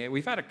for me,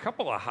 we've had a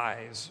couple of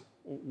highs.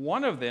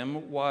 One of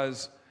them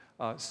was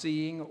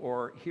seeing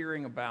or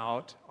hearing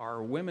about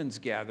our women's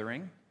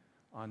gathering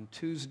on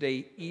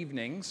Tuesday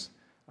evenings.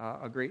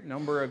 A great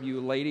number of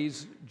you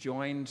ladies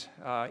joined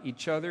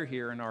each other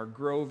here in our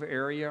Grove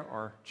area,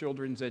 our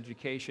children's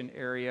education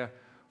area,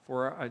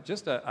 for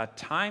just a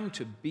time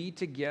to be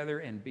together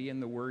and be in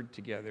the Word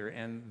together.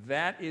 And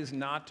that is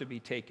not to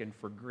be taken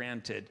for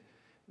granted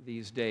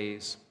these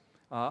days.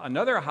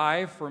 Another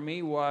high for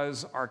me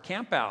was our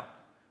camp out,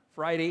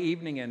 Friday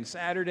evening and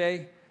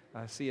Saturday.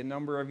 I see a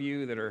number of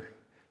you that are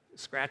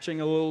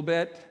scratching a little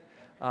bit,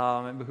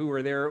 who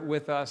are there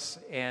with us,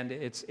 and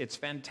it's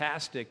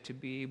fantastic to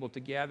be able to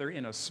gather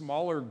in a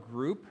smaller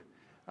group.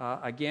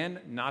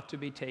 Again, not to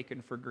be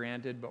taken for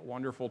granted, but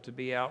wonderful to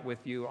be out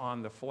with you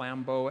on the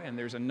Flambeau. And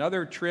there's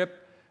another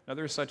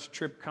such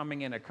trip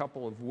coming in a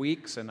couple of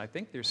weeks, and I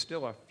think there's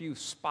still a few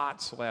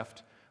spots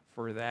left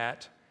for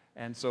that.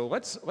 And so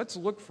let's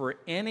look for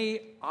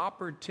any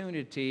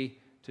opportunity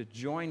to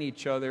join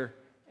each other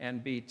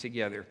and be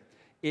together.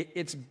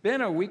 It's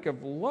been a week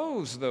of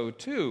lows, though,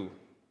 too.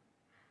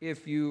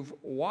 If you've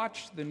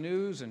watched the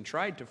news and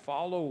tried to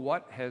follow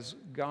what has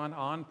gone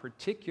on,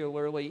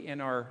 particularly in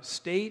our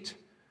state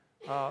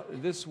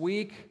this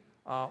week,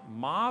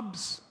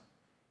 mobs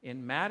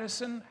in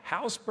Madison,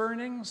 house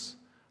burnings,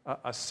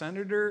 a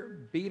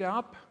senator beat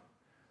up,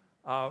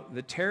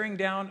 the tearing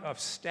down of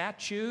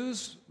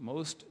statues,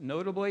 most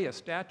notably a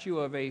statue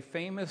of a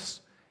famous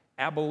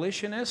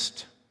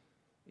abolitionist,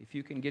 if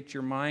you can get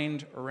your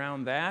mind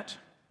around that.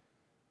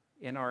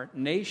 In our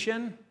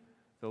nation,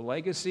 the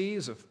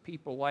legacies of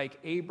people like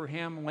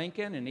Abraham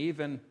Lincoln and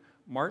even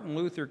Martin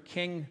Luther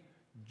King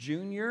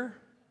Jr.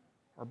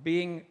 are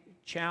being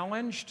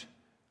challenged.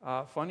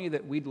 Funny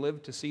that we'd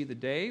live to see the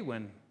day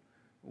when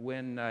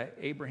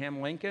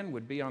Abraham Lincoln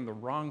would be on the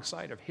wrong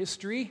side of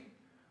history,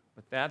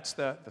 but that's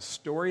the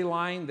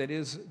storyline that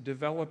is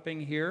developing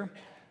here.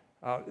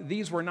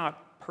 These were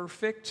not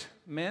perfect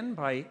men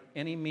by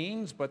any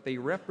means, but they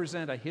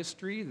represent a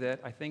history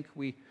that I think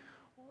we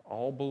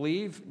all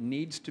believe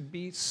needs to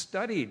be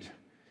studied.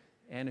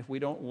 And if we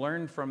don't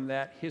learn from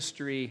that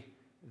history,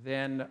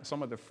 then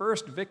some of the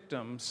first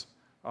victims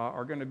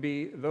are going to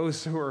be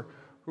those who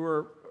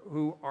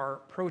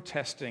are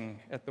protesting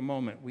at the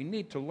moment. We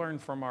need to learn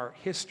from our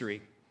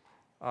history.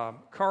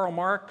 Karl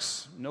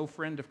Marx, no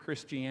friend of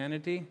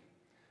Christianity,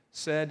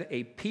 said,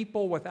 "A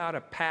people without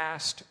a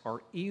past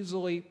are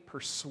easily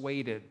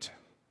persuaded."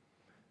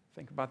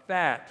 Think about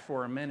that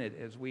for a minute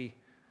as we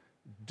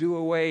do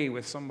away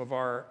with some of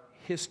our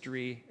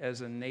history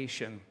as a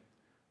nation.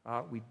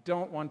 We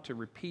don't want to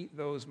repeat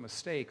those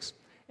mistakes.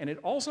 And it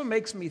also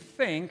makes me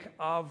think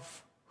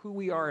of who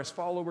we are as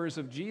followers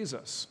of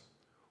Jesus.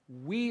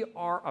 We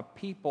are a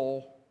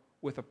people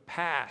with a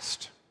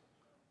past.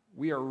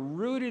 We are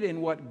rooted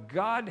in what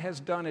God has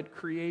done at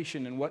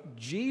creation and what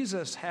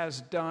Jesus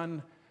has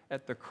done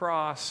at the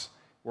cross.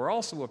 We're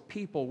also a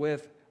people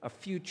with a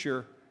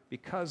future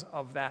because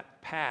of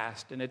that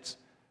past. And it's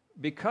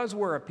because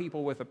we're a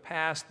people with a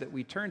past that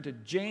we turn to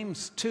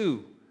James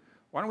 2.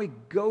 Why don't we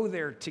go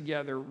there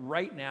together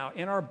right now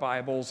in our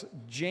Bibles,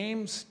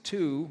 James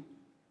 2,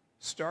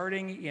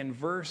 starting in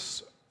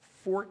verse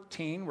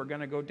 14. We're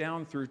going to go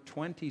down through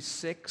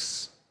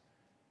 26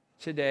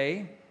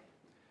 today.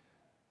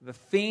 The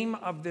theme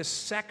of this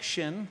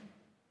section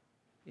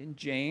in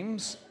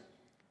James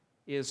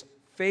is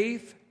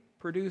faith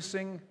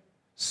producing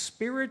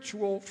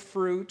spiritual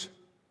fruit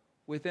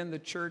within the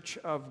church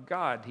of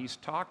God. He's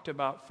talked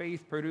about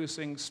faith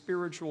producing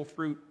spiritual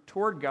fruit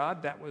toward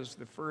God. That was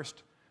the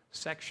first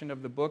section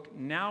of the book.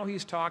 Now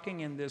he's talking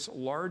in this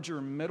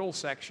larger middle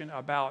section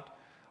about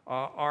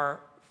our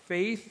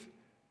faith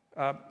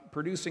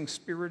producing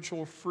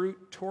spiritual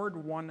fruit toward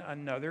one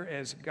another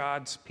as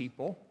God's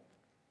people.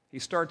 He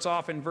starts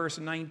off in verse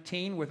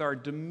 19 with our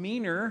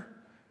demeanor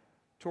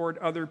toward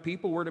other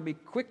people. We're to be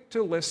quick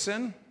to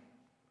listen,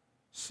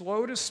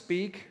 slow to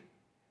speak,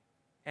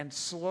 and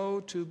slow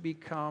to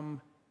become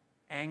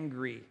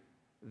angry.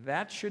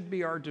 That should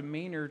be our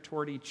demeanor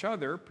toward each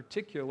other,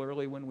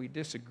 particularly when we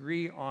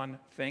disagree on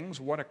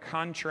things. What a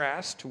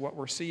contrast to what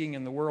we're seeing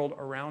in the world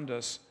around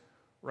us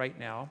right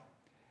now.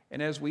 And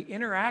as we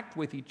interact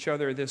with each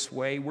other this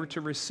way, we're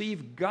to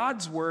receive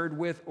God's word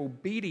with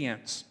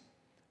obedience.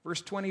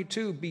 Verse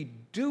 22, be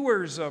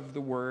doers of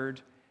the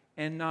word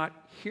and not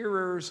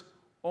hearers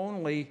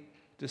only,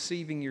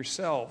 deceiving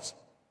yourselves.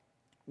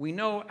 We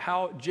know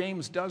how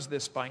James does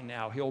this by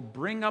now. He'll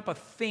bring up a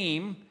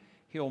theme,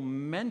 he'll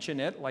mention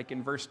it, like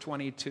in verse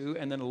 22,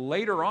 and then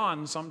later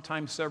on,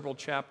 sometimes several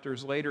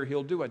chapters later,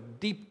 he'll do a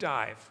deep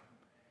dive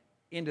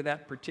into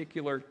that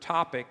particular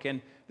topic.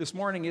 And this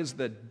morning is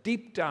the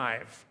deep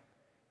dive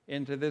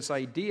into this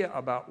idea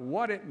about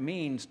what it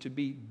means to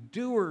be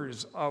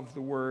doers of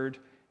the word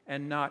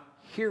and not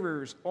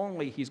hearers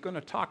only. He's going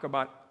to talk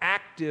about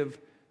active,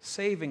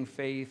 saving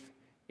faith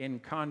in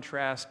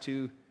contrast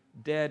to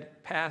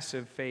dead,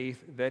 passive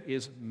faith that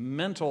is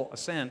mental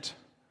assent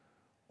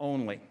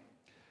only.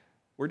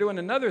 We're doing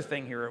another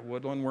thing here at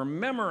Woodland. We're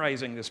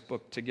memorizing this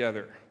book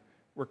together.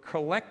 We're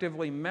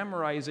collectively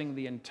memorizing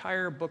the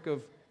entire book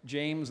of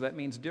James. That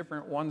means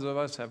different ones of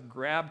us have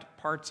grabbed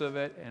parts of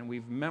it and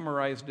we've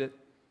memorized it.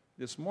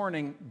 This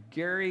morning,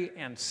 Gary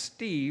and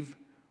Steve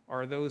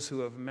are those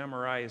who have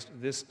memorized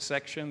this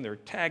section. They're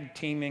tag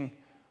teaming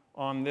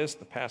on this.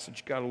 The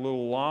passage got a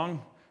little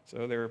long,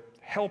 so they're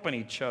helping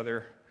each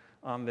other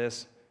on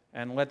this.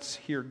 And let's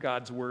hear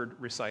God's word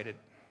recited.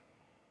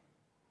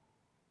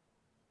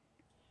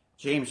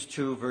 James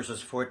 2,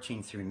 verses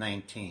 14 through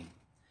 19.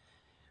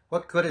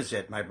 What good is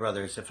it, my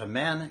brothers, if a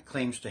man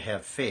claims to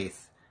have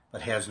faith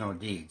but has no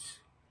deeds?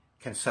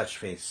 Can such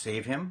faith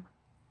save him?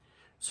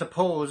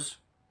 Suppose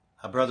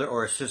a brother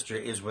or a sister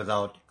is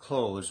without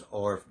clothes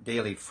or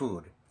daily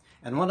food,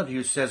 and one of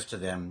you says to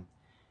them,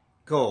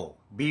 "Go,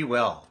 be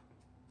well,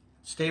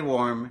 stay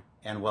warm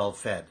and well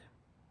fed,"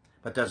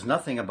 but does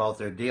nothing about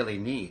their daily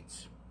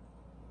needs.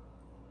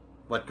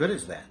 What good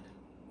is that?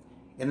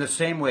 In the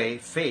same way,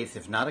 faith,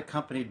 if not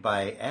accompanied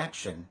by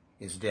action,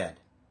 is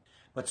dead.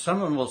 But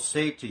someone will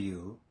say to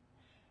you,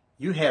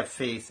 "You have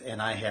faith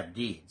and I have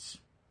deeds.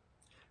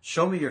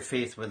 Show me your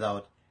faith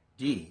without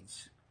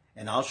deeds,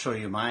 and I'll show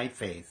you my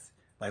faith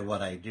by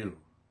what I do.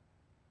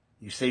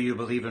 You say you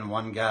believe in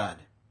one God,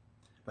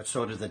 but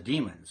so do the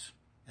demons,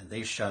 and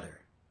they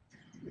shudder."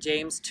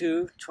 James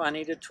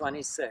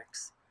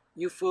 2:20-26.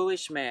 You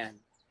foolish man,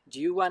 do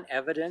you want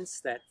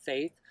evidence that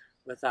faith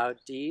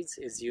without deeds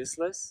is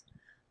useless?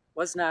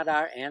 Was not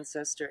our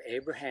ancestor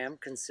Abraham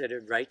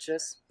considered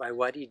righteous by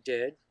what he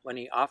did when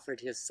he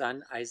offered his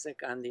son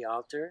Isaac on the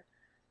altar?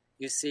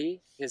 You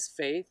see, his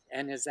faith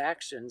and his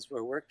actions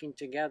were working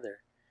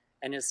together,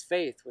 and his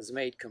faith was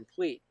made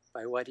complete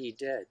by what he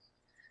did.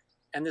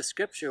 And the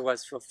scripture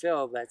was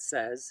fulfilled that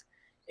says,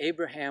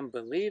 Abraham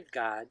believed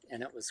God,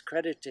 and it was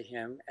credited to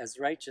him as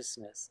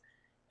righteousness,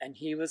 and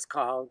he was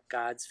called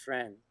God's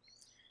friend.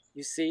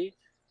 You see,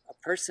 a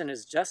person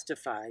is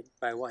justified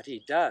by what he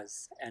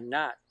does, and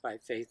not by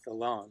faith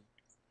alone.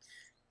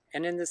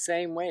 And in the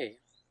same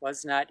way,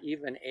 was not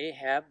even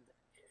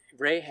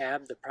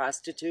Rahab the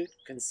prostitute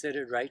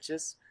considered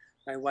righteous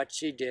by what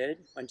she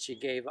did when she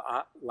gave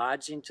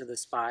lodging to the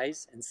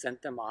spies and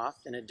sent them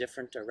off in a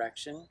different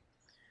direction?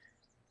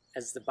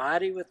 As the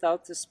body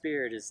without the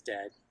spirit is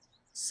dead,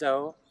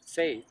 so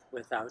faith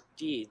without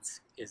deeds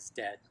is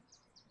dead.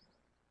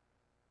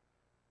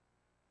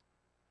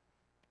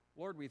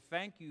 Lord, we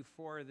thank you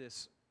for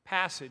this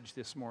passage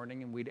this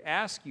morning, and we'd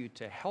ask you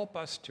to help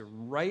us to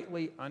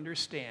rightly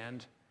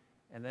understand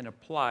and then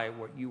apply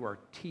what you are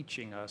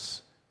teaching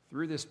us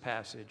through this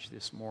passage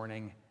this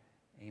morning.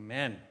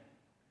 Amen.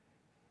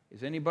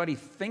 Is anybody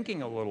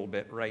thinking a little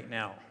bit right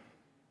now?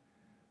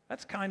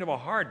 That's kind of a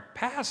hard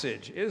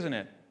passage, isn't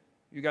it?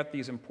 You got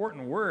these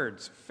important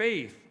words: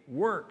 faith,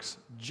 works,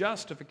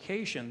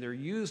 justification. They're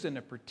used in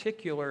a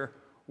particular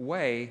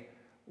way.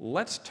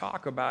 Let's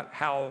talk about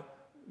how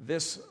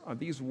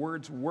these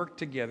words work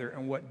together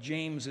and what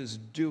James is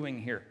doing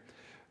here.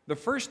 The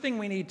first thing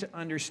we need to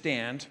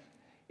understand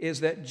is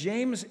that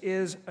James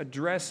is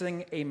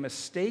addressing a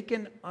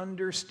mistaken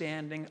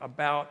understanding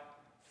about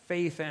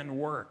faith and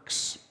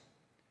works.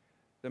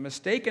 The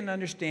mistaken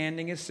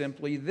understanding is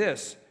simply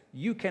this: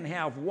 you can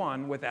have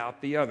one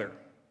without the other.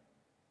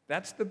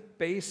 That's the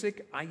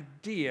basic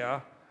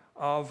idea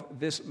of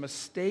this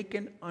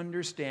mistaken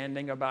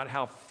understanding about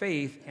how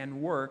faith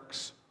and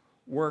works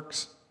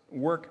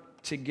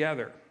work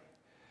together.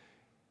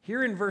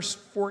 Here in verse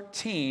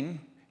 14,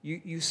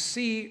 you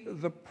see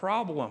the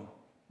problem.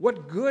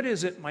 What good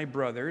is it, my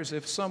brothers,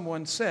 if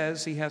someone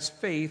says he has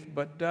faith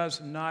but does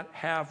not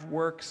have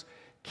works?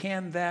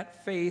 Can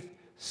that faith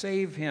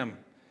save him?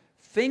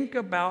 Think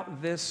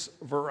about this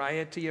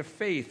variety of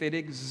faith. It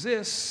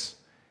exists.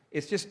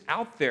 It's just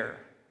out there.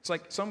 It's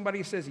like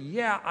somebody says,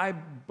 yeah, I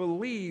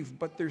believe,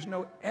 but there's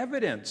no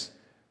evidence.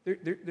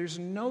 There's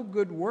no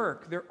good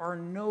work. There are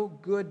no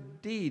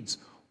good deeds.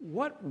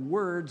 What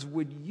words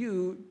would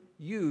you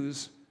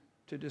use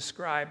to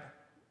describe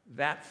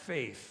that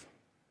faith?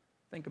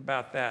 Think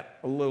about that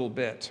a little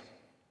bit.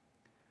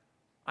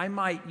 I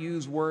might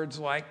use words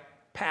like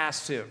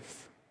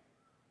passive,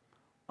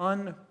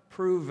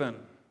 unproven,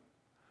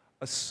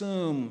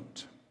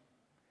 assumed,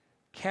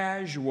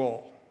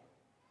 casual,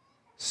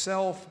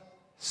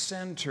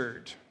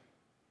 self-centered.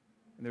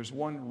 And there's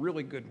one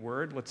really good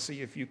word. Let's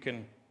see if you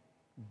can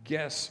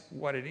guess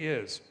what it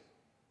is.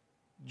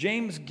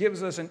 James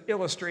gives us an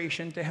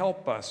illustration to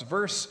help us.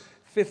 Verse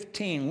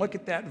 15, look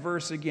at that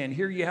verse again.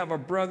 Here you have a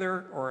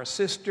brother or a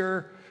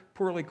sister,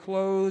 poorly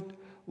clothed,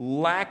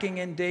 lacking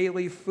in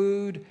daily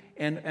food.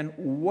 And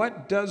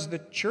what does the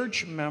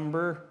church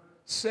member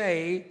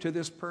say to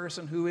this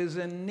person who is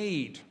in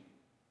need?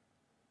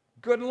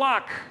 Good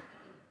luck.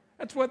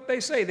 That's what they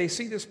say. They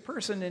see this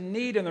person in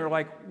need and they're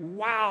like,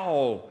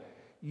 wow,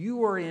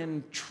 you are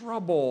in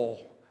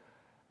trouble.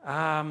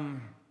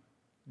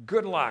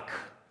 Good luck.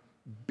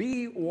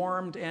 Be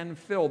warmed and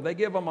filled. They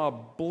give them a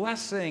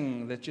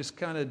blessing that just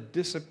kind of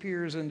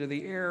disappears into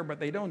the air, but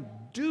they don't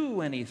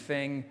do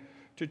anything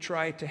to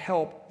try to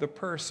help the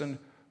person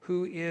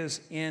who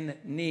is in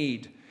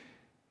need.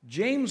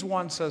 James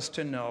wants us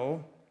to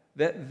know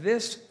that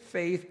this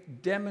faith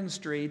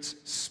demonstrates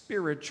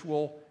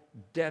spiritual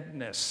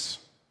deadness.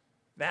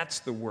 That's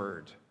the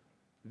word.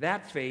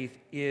 That faith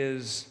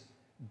is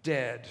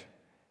dead.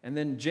 And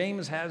then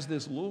James has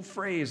this little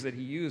phrase that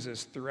he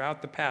uses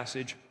throughout the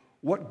passage.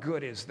 What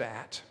good is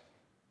that?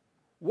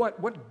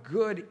 What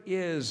good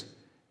is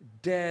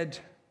dead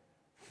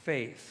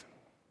faith?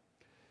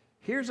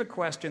 Here's a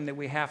question that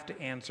we have to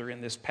answer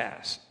in this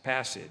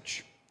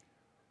passage.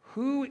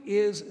 Who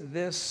is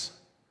this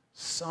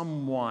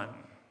someone?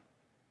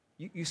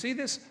 You see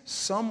this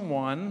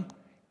someone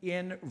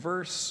in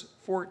verse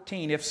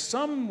 14. If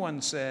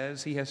someone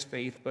says he has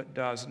faith but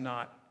does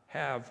not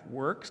have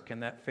works,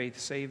 can that faith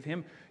save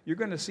him? You're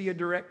going to see a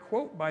direct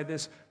quote by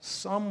this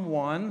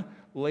someone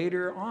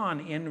later on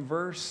in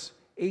verse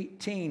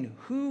 18.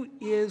 Who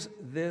is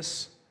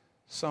this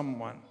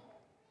someone?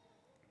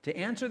 To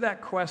answer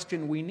that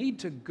question, we need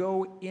to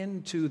go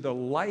into the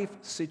life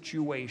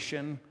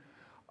situation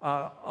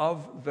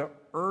of the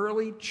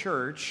early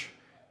church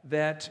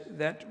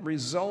that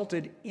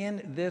resulted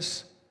in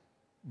this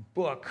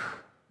book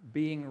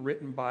being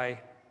written by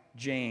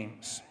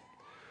James.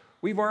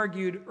 We've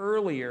argued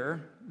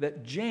earlier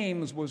that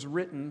James was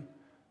written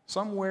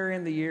somewhere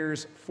in the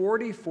years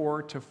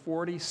 44 to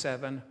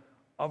 47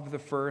 of the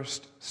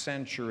first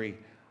century.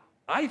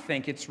 I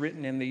think it's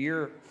written in the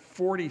year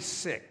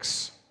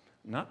 46.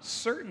 Not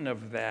certain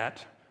of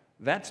that.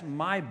 That's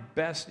my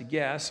best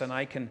guess, and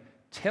I can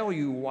tell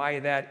you why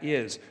that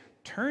is.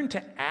 Turn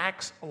to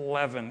Acts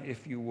 11,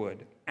 if you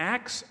would.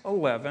 Acts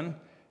 11,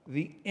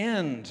 the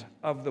end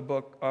of the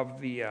book of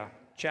the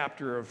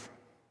chapter of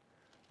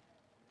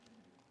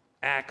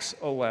Acts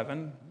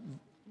 11,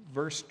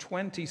 verse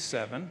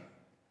 27.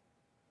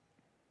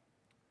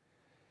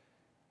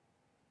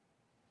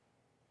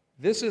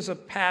 This is a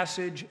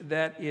passage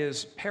that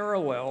is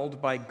paralleled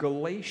by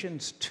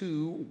Galatians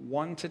 2,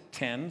 1 to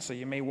 10, so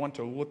you may want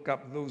to look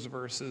up those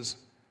verses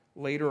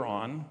later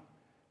on.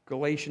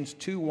 Galatians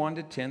 2, 1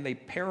 to 10, they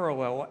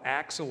parallel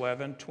Acts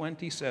 11,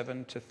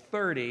 27 to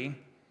 30.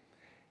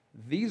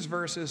 These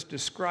verses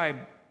describe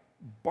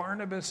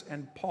Barnabas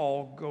and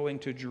Paul going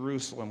to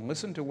Jerusalem.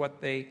 Listen to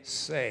what they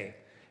say.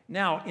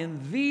 Now,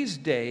 in these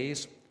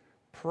days,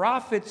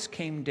 prophets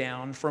came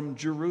down from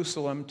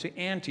Jerusalem to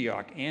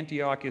Antioch.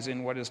 Antioch is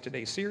in what is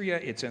today Syria.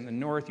 It's in the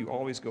north. You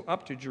always go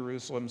up to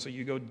Jerusalem, so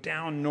you go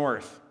down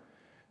north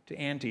to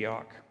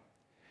Antioch.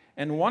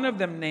 And one of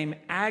them, named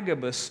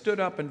Agabus, stood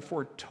up and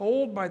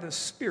foretold by the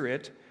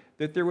Spirit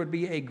that there would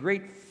be a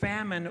great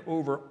famine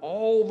over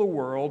all the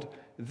world.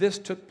 This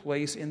took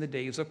place in the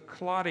days of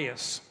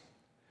Claudius.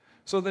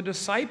 So the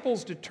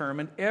disciples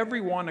determined,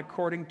 everyone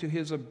according to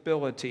his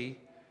ability,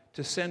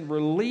 to send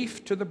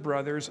relief to the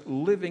brothers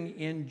living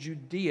in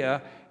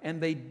Judea, and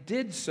they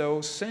did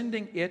so,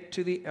 sending it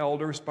to the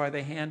elders by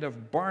the hand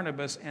of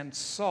Barnabas and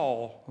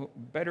Saul,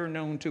 better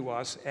known to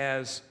us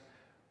as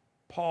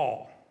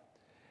Paul.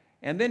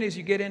 And then as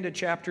you get into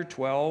chapter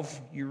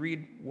 12, you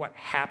read what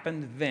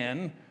happened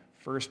then.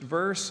 First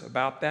verse,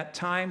 about that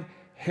time,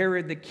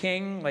 Herod the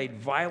king laid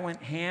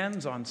violent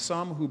hands on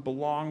some who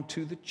belonged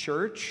to the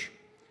church.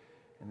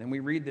 And then we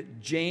read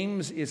that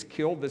James is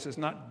killed. This is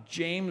not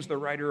James, the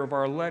writer of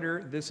our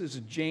letter. This is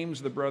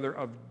James, the brother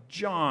of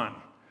John,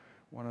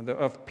 one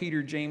of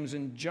Peter, James,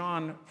 and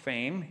John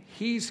fame.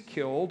 He's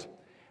killed.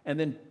 And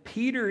then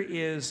Peter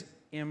is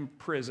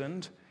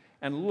imprisoned.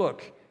 And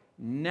look,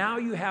 now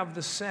you have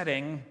the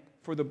setting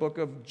for the book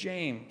of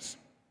James.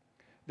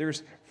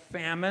 There's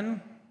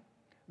famine.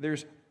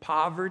 There's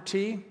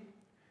poverty.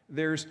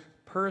 There's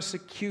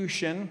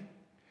persecution.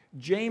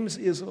 James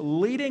is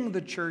leading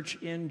the church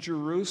in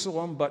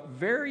Jerusalem, but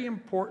very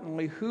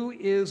importantly, who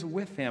is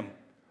with him?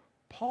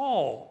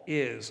 Paul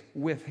is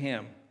with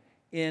him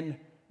in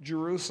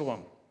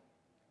Jerusalem.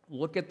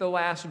 Look at the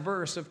last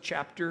verse of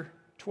chapter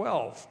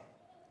 12.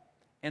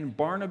 And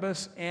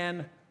Barnabas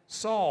and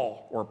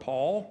Saul, or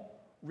Paul,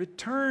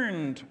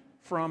 returned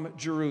from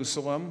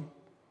Jerusalem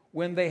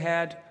when they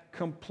had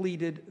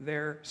completed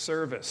their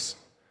service.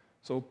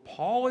 So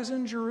Paul is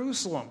in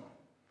Jerusalem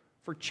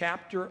for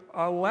chapter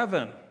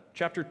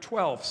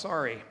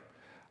 12,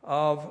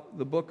 of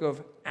the book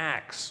of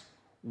Acts.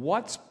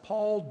 What's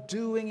Paul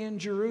doing in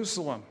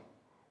Jerusalem?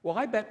 Well,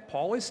 I bet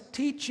Paul is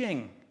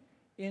teaching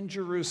in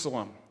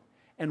Jerusalem.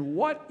 And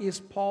what is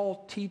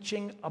Paul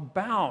teaching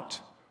about?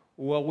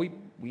 Well, we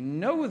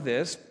know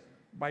this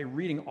by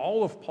reading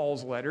all of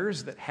Paul's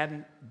letters that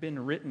hadn't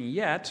been written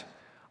yet.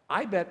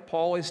 I bet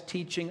Paul is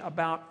teaching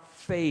about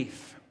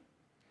faith.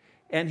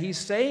 And he's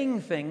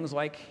saying things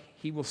like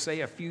he will say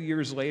a few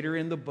years later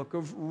in the book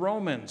of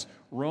Romans.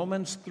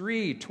 Romans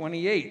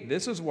 3:28.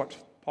 This is what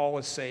Paul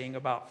is saying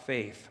about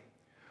faith.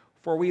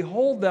 For we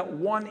hold that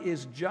one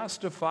is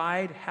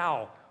justified,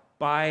 how?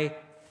 By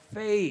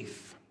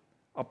faith,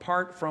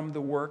 apart from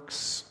the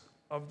works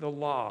of the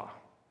law.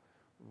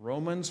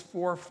 Romans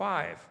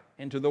 4:5.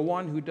 And to the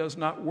one who does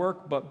not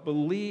work but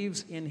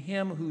believes in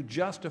him who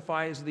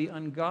justifies the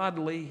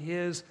ungodly,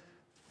 his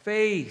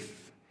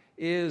faith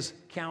is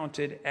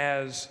counted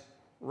as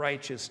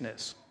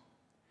righteousness.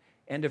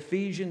 And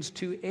Ephesians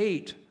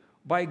 2:8.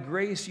 By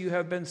grace you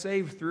have been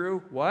saved through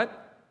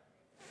what?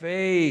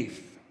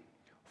 Faith.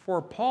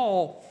 For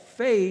Paul,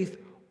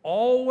 faith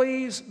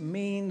always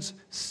means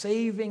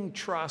saving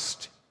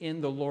trust in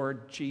the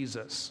Lord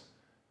Jesus.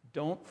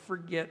 Don't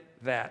forget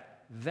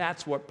that.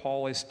 That's what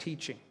Paul is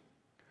teaching.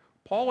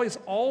 Paul is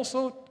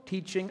also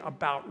teaching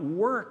about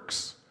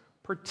works,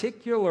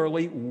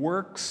 particularly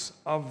works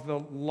of the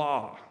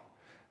law.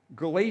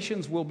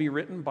 Galatians will be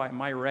written, by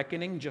my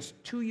reckoning,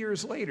 just 2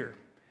 years later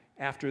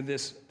after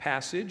this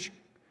passage.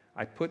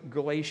 I put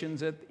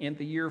Galatians in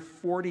the year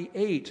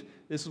 48.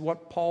 This is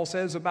what Paul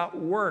says about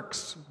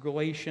works,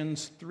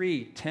 Galatians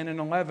 3:10 and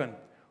 11.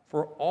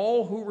 For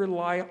all who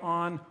rely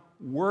on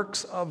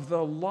works of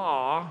the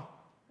law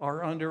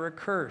are under a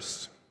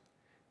curse.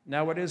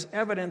 Now it is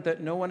evident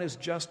that no one is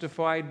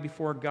justified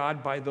before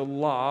God by the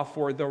law,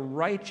 for the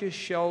righteous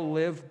shall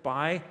live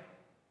by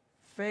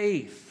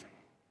faith.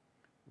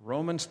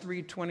 Romans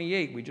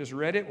 3:28, we just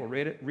read it, we'll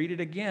read it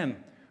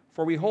again.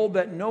 For we hold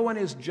that no one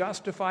is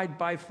justified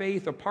by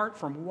faith apart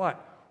from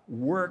what?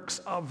 Works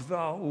of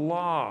the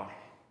law.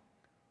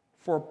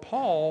 For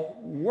Paul,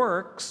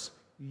 works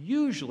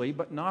usually,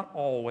 but not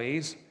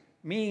always,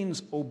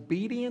 means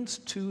obedience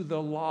to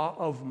the law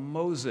of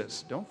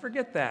Moses. Don't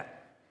forget that.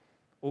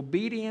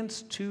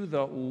 Obedience to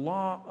the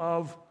law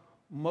of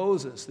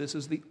Moses. This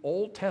is the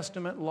Old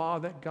Testament law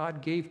that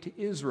God gave to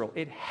Israel.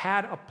 It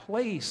had a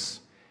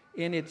place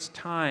in its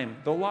time.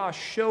 The law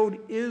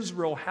showed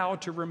Israel how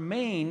to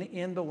remain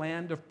in the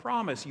land of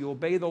promise. You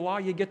obey the law,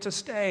 you get to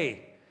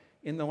stay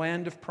in the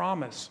land of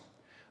promise.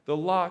 The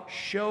law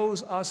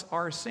shows us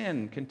our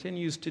sin,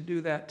 continues to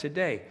do that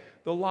today.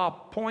 The law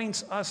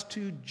points us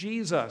to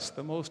Jesus,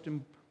 the most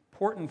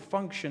important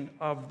function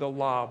of the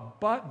law.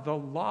 But the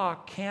law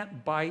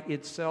can't by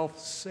itself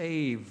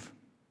save.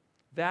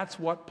 That's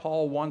what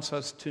Paul wants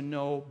us to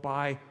know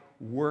by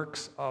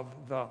works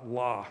of the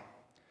law.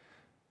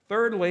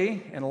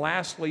 Thirdly, and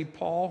lastly,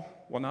 Paul,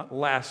 well, not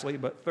lastly,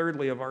 but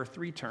thirdly of our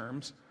three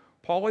terms,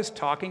 Paul is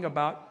talking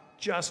about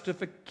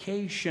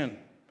justification.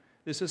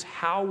 This is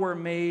how we're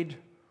made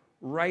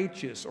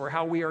righteous, or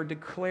how we are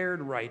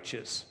declared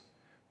righteous.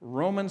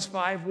 Romans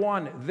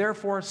 5:1,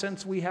 therefore,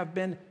 since we have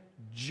been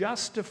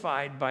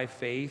justified by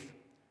faith,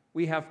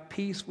 we have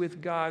peace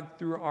with God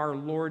through our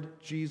Lord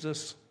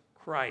Jesus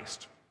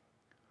Christ.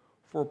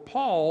 For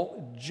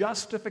Paul,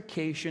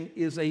 justification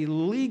is a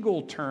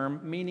legal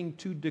term meaning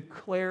to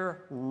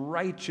declare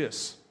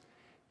righteous.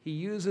 He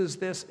uses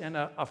this in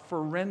a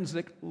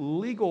forensic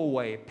legal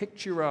way.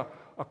 Picture a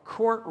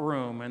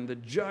courtroom, and the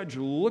judge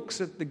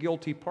looks at the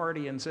guilty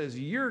party and says,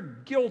 you're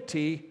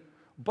guilty,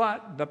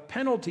 but the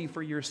penalty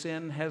for your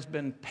sin has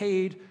been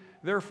paid.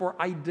 Therefore,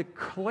 I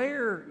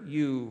declare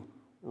you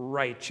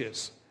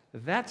righteous.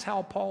 That's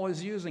how Paul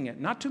is using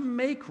it. Not to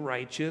make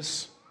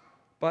righteous,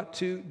 but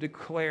to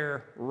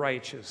declare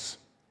righteous.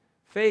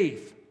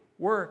 Faith,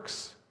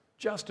 works,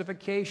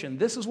 justification.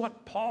 This is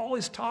what Paul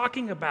is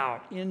talking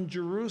about in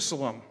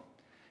Jerusalem.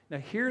 Now,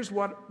 here's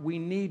what we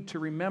need to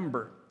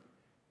remember.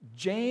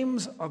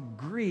 James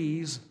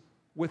agrees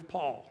with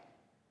Paul.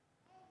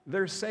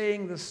 They're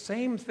saying the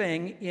same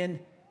thing in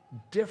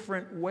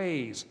different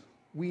ways.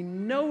 We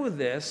know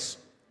this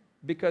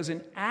because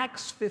in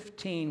Acts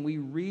 15, we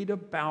read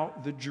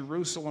about the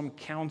Jerusalem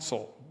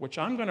Council, which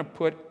I'm going to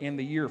put in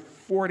the year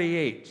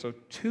 48. So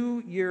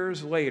 2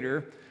 years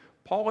later,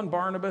 Paul and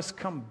Barnabas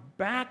come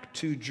back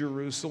to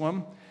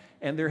Jerusalem,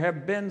 and there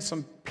have been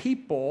some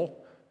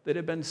people that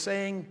have been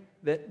saying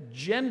that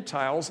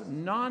Gentiles,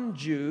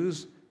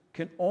 non-Jews,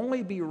 can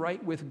only be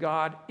right with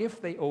God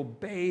if they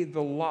obey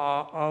the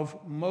law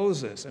of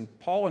Moses. And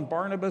Paul and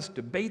Barnabas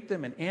debate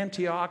them in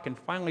Antioch, and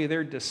finally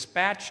they're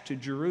dispatched to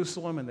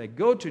Jerusalem, and they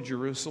go to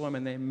Jerusalem,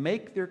 and they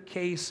make their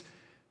case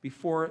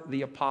before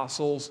the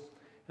apostles,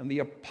 and the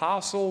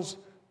apostles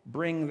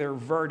bring their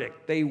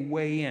verdict. They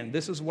weigh in.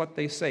 This is what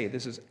they say.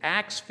 This is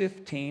Acts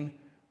 15,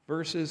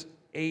 verses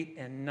 8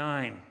 and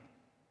 9.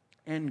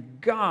 And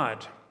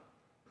God,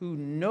 who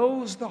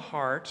knows the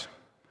heart,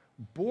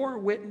 bore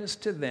witness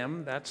to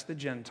them, that's the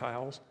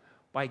Gentiles,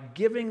 by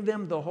giving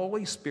them the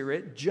Holy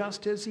Spirit,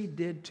 just as he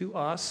did to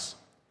us.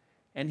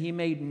 And he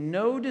made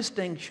no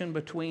distinction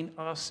between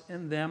us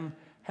and them,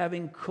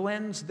 having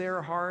cleansed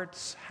their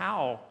hearts.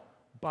 How?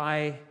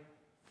 By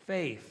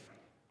faith.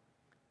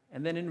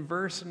 And then in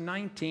verse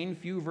 19,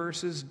 few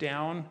verses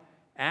down,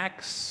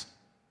 Acts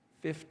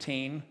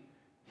 15,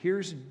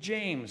 here's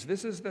James.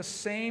 This is the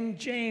same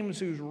James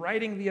who's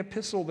writing the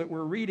epistle that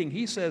we're reading.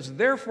 He says,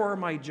 therefore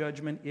my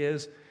judgment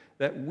is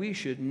that we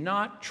should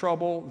not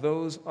trouble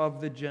those of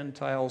the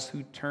Gentiles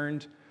who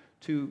turned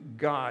to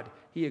God.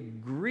 He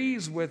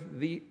agrees with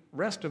the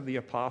rest of the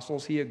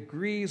apostles. He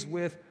agrees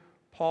with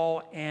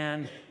Paul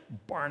and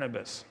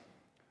Barnabas.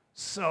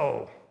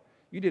 So,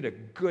 you did a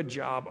good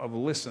job of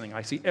listening.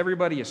 I see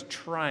everybody is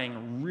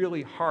trying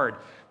really hard.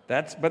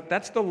 But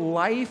that's the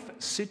life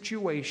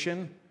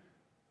situation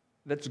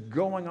that's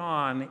going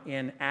on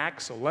in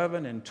Acts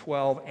 11 and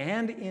 12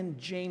 and in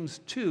James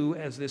 2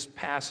 as this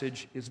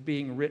passage is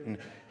being written.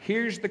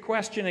 Here's the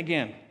question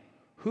again.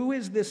 Who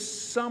is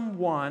this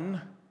someone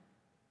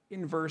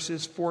in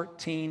verses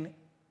 14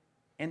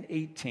 and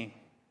 18?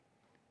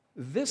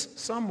 This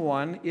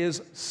someone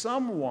is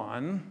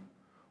someone,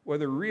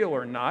 whether real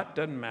or not,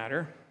 doesn't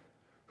matter,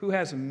 who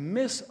has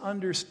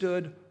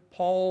misunderstood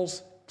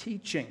Paul's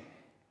teaching.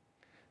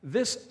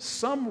 This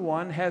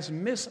someone has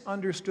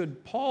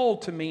misunderstood Paul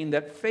to mean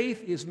that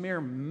faith is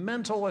mere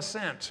mental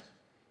assent.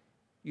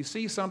 You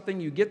see something,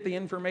 you get the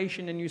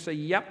information, and you say,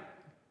 yep,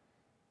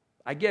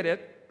 I get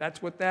it.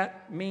 That's what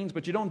that means,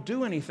 but you don't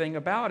do anything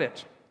about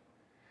it.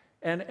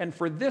 And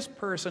for this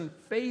person,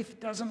 faith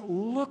doesn't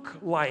look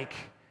like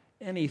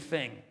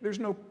anything. There's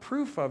no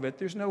proof of it.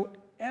 There's no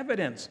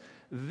evidence.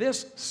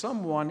 This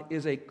someone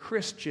is a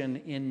Christian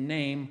in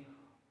name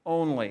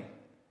only.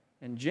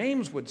 And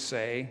James would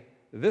say,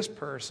 this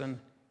person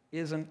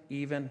isn't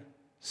even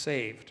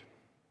saved.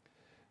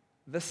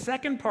 The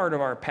second part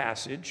of our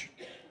passage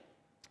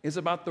is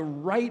about the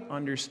right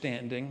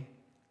understanding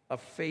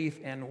of faith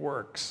and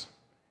works.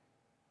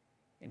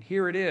 And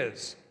here it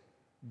is.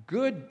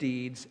 Good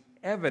deeds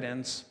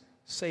evidence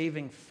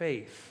saving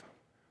faith.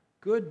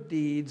 Good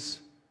deeds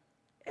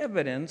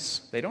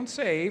evidence, they don't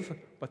save,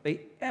 but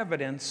they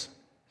evidence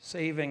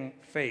saving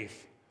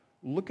faith.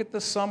 Look at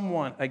the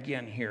someone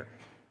again here.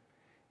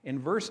 In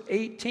verse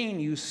 18,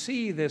 you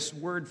see this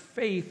word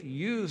faith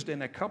used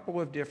in a couple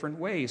of different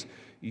ways.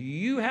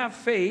 You have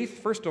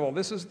faith, first of all,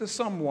 this is the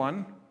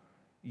someone.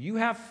 You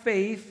have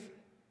faith,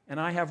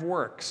 and I have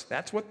works.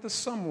 That's what the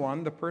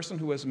someone, the person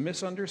who has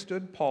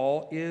misunderstood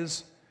Paul,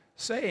 is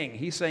saying.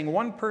 He's saying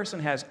one person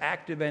has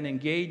active and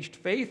engaged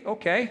faith,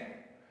 okay.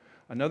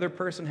 Another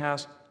person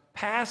has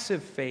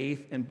passive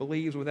faith and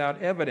believes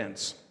without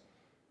evidence.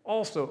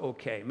 Also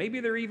okay. Maybe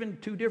there are even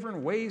two different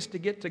ways to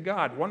get to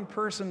God. One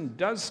person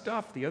does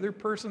stuff, the other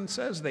person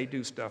says they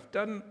do stuff.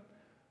 Doesn't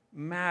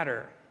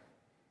matter.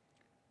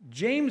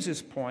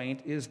 James's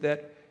point is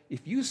that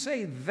if you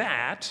say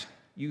that,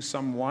 you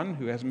someone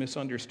who has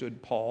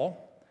misunderstood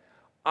Paul,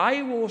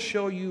 I will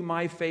show you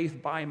my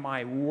faith by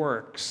my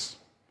works.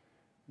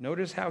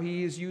 Notice how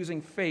he is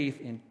using faith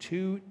in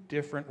two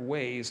different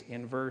ways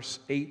in verse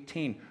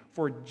 18.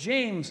 For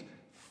James,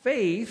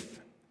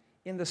 faith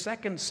in the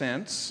second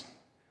sense,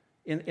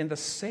 in the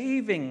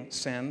saving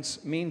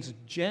sense, means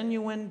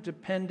genuine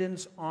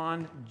dependence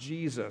on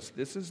Jesus.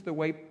 This is the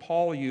way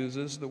Paul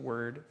uses the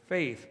word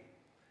faith.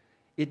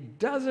 It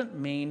doesn't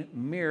mean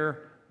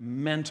mere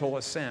mental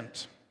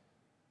assent,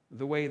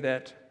 the way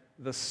that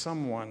the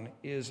someone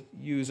is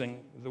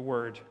using the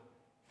word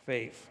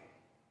faith.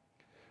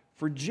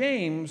 For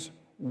James,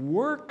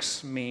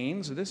 works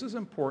means, this is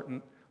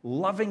important,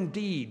 loving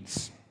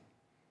deeds.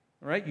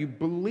 All right? You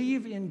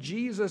believe in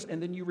Jesus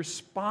and then you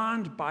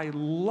respond by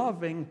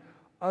loving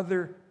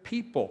other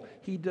people.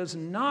 He does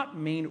not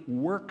mean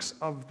works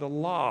of the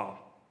law,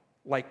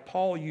 like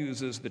Paul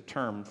uses the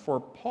term.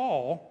 For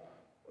Paul,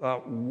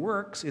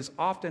 works is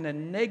often a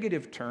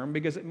negative term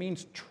because it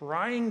means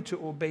trying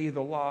to obey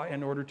the law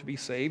in order to be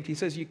saved. He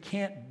says you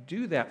can't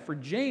do that. For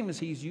James,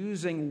 he's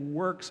using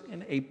works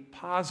in a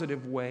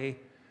positive way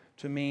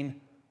to mean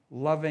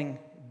loving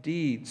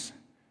deeds.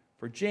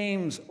 For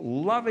James,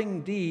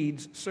 loving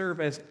deeds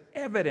serve as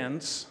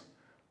evidence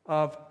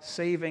of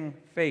saving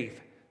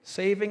faith.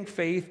 Saving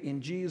faith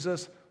in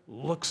Jesus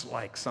looks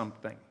like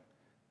something.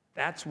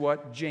 That's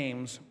what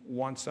James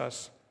wants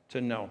us to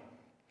know.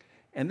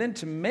 And then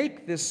to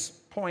make this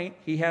point,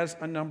 he has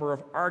a number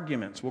of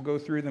arguments. We'll go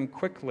through them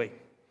quickly.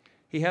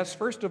 He has,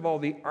 first of all,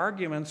 the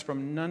arguments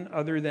from none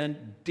other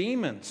than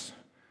demons.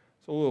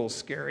 It's a little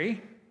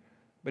scary,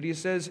 but he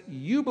says,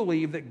 you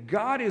believe that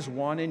God is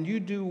one and you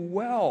do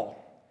well.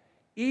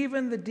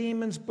 Even the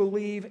demons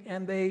believe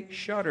and they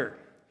shudder.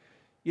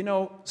 You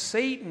know,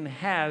 Satan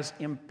has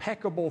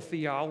impeccable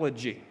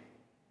theology.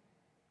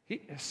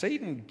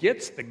 Satan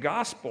gets the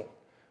gospel.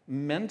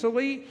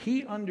 Mentally,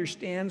 he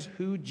understands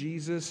who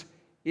Jesus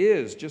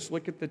is. Just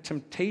look at the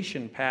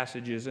temptation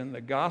passages in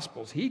the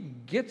Gospels. He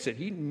gets it.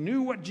 He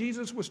knew what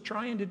Jesus was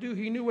trying to do.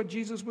 He knew what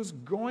Jesus was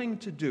going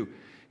to do.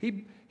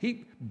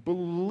 He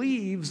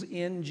believes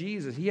in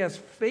Jesus. He has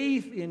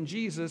faith in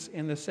Jesus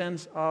in the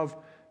sense of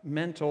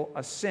mental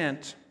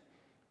assent.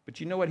 But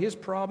you know what his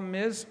problem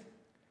is?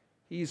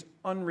 He's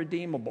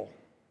unredeemable.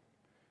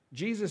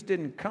 Jesus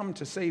didn't come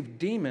to save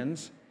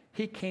demons.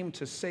 He came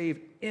to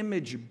save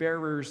image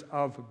bearers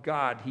of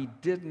God. He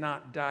did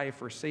not die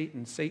for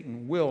Satan.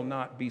 Satan will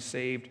not be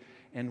saved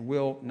and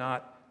will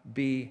not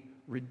be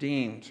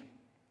redeemed.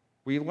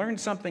 We learned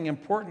something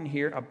important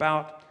here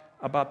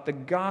about the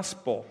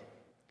gospel.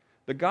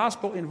 The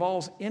gospel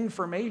involves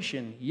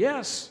information.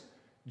 Yes,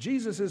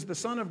 Jesus is the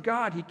Son of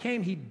God. He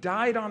came, he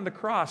died on the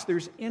cross.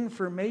 There's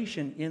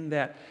information in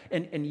that.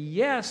 And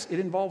yes, it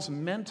involves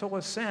mental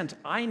assent.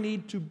 I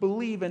need to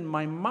believe in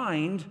my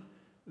mind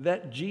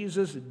that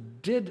Jesus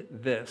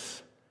did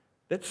this,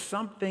 that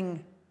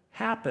something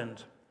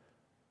happened.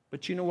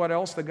 But you know what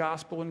else the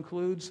gospel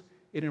includes?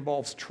 It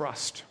involves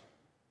trust.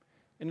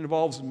 It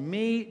involves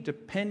me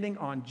depending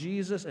on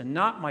Jesus and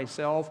not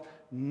myself,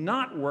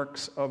 not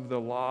works of the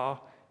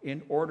law,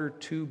 in order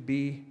to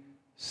be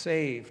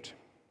saved.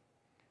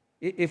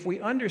 If we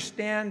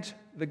understand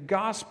the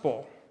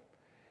gospel,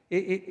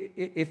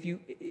 if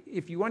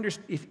you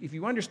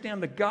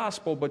understand the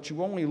gospel, but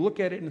you only look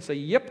at it and say,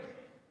 yep,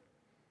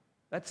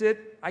 that's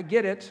it, I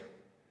get it,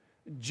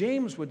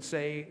 James would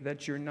say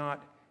that you're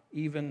not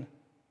even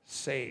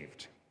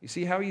saved. You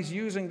see how he's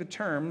using the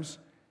terms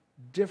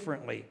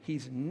differently.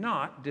 He's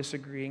not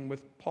disagreeing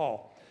with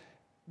Paul.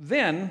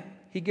 Then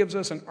he gives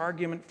us an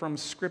argument from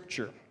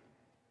Scripture.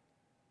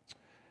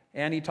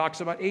 And he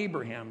talks about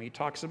Abraham. He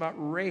talks about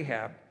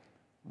Rahab.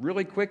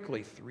 Really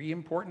quickly, 3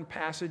 important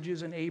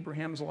passages in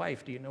Abraham's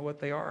life. Do you know what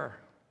they are?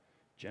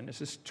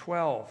 Genesis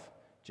 12,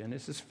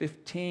 Genesis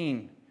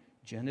 15,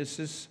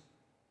 Genesis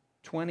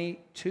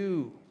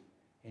 22.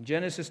 In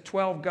Genesis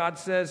 12, God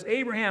says,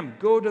 Abraham,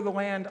 go to the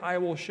land I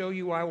will show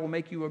you. I will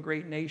make you a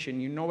great nation.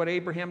 You know what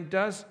Abraham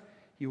does?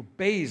 He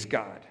obeys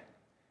God.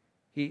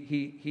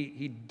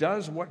 He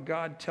does what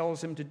God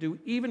tells him to do,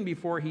 even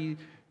before he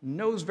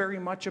knows very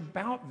much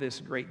about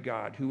this great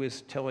God who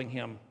is telling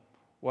him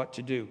what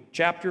to do.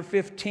 Chapter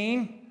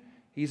 15,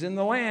 he's in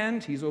the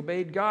land, he's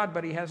obeyed God,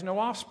 but he has no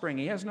offspring,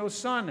 he has no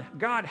son.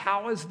 God,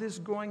 how is this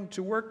going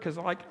to work? Because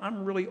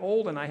I'm really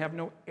old and I have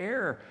no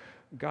heir.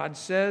 God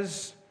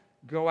says,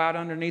 go out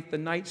underneath the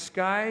night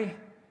sky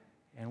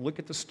and look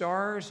at the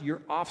stars.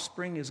 Your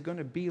offspring is going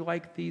to be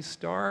like these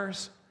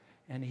stars.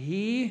 And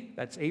he,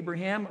 that's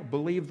Abraham,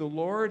 believed the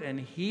Lord, and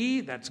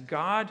he, that's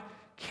God,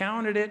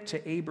 counted it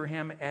to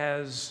Abraham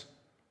as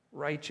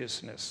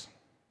righteousness.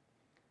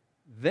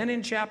 Then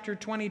in chapter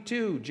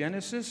 22,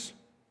 Genesis,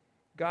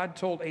 God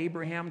told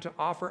Abraham to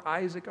offer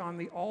Isaac on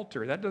the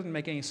altar. That doesn't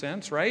make any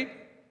sense, right?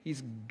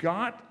 He's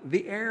got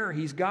the heir.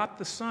 He's got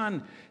the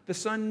son. The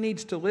son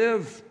needs to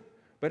live.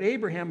 But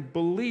Abraham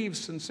believes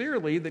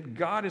sincerely that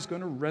God is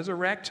going to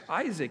resurrect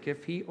Isaac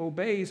if he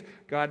obeys.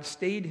 God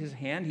stayed his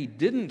hand. He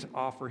didn't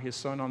offer his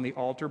son on the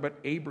altar, but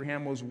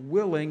Abraham was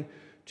willing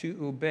to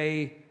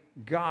obey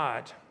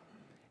God.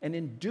 And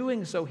in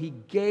doing so, he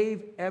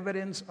gave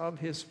evidence of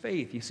his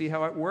faith. You see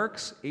how it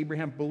works?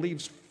 Abraham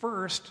believes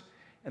first,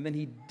 and then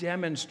he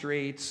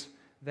demonstrates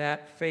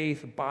that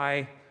faith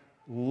by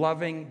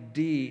loving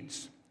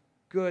deeds,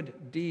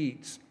 good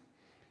deeds.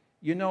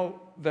 You know,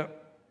 the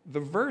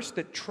verse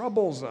that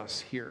troubles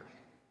us here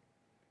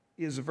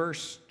is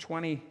verse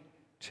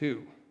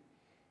 22.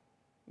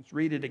 Let's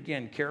read it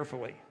again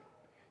carefully.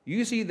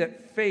 You see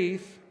that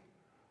faith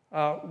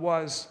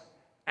was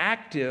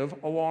active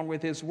along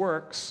with his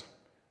works.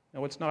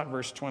 No, it's not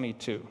verse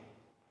 22.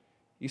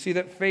 You see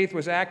that faith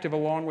was active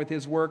along with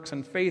his works,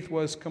 and faith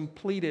was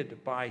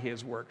completed by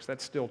his works.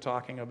 That's still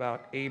talking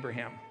about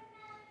Abraham.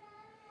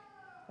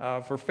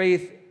 For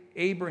faith,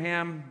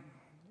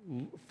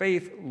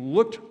 faith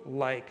looked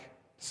like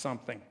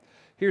something.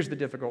 Here's the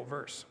difficult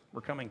verse.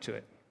 We're coming to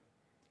it.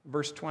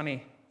 Verse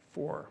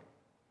 24.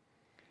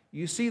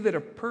 You see that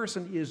a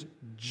person is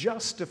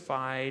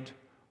justified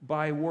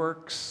by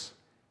works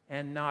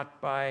and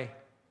not by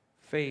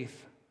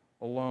faith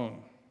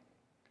alone.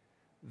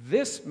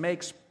 This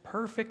makes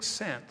perfect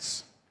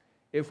sense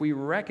if we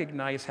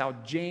recognize how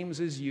James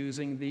is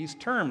using these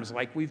terms,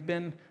 like we've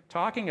been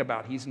talking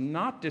about. He's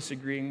not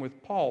disagreeing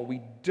with Paul. We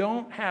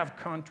don't have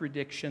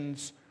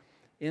contradictions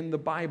in the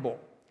Bible.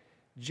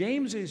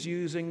 James is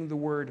using the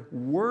word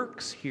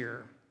works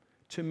here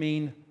to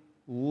mean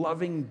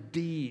loving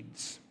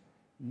deeds,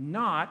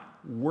 not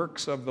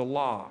works of the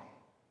law,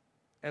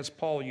 as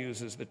Paul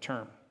uses the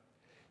term.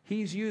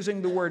 He's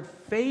using the word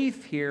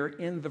faith here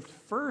in the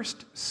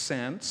first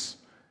sense,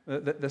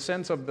 the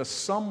sense of the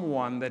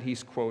someone that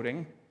he's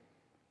quoting,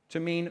 to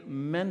mean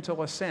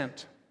mental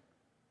assent,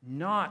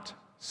 not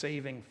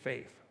saving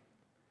faith.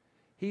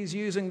 He's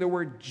using the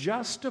word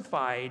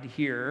justified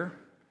here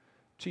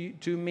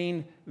to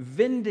mean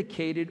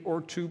vindicated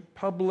or to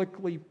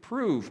publicly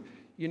prove.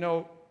 You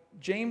know,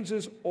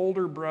 James's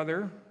older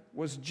brother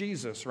was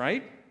Jesus,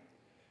 right?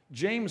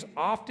 James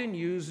often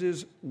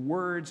uses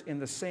words in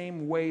the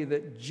same way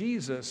that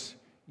Jesus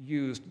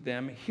used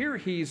them. Here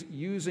he's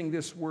using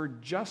this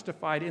word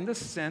justified in the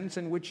sense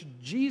in which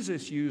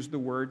Jesus used the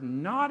word,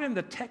 not in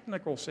the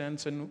technical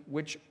sense in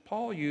which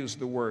Paul used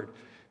the word.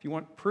 If you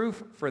want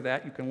proof for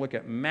that, you can look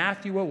at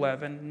Matthew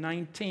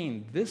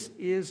 11:19. This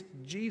is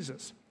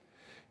Jesus.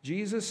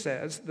 Jesus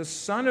says, the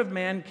Son of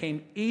Man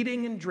came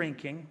eating and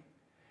drinking,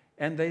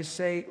 and they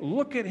say,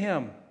 look at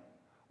him,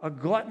 a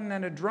glutton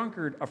and a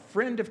drunkard, a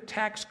friend of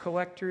tax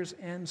collectors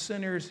and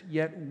sinners,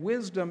 yet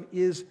wisdom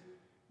is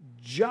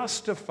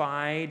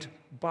justified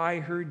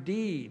by her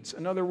deeds.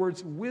 In other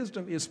words,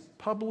 wisdom is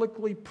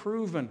publicly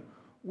proven.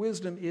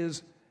 Wisdom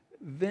is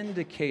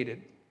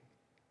vindicated.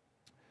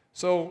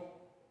 So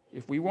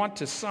if we want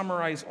to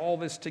summarize all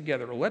this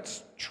together,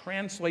 let's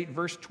translate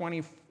verse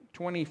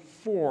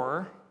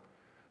 24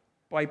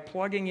 by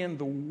plugging in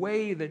the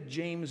way that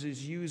James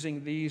is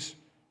using these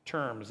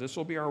terms. This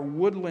will be our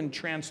Woodland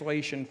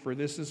translation for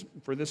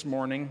this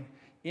morning,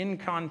 in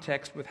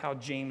context with how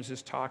James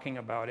is talking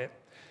about it.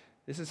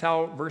 This is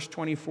how verse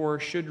 24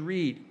 should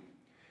read.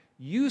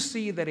 You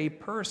see that a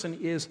person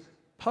is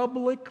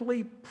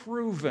publicly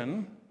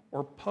proven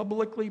or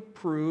publicly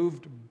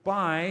proved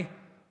by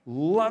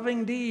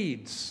loving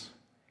deeds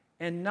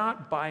and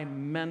not by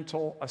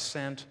mental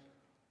assent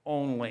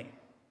only.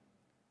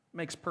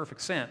 Makes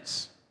perfect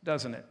sense,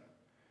 doesn't it?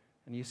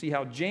 And you see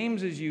how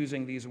James is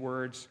using these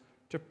words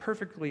to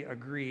perfectly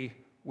agree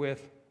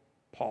with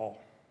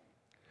Paul.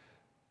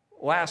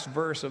 Last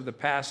verse of the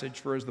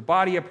passage, for as the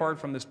body apart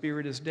from the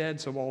spirit is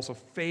dead, so also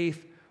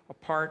faith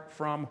apart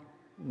from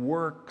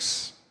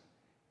works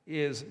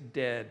is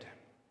dead.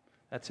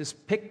 That's his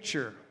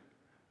picture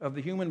of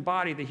the human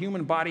body. The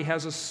human body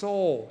has a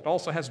soul. It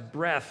also has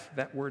breath.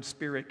 That word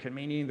spirit can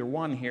mean either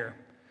one here.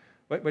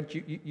 But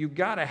you've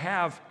got to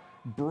have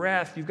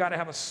breath. You've got to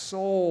have a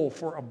soul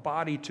for a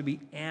body to be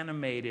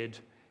animated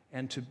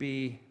and to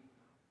be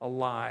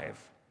alive.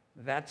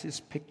 That's his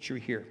picture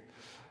here.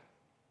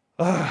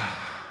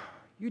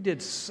 You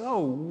did so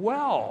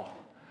well.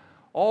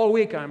 All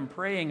week I'm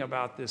praying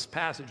about this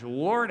passage.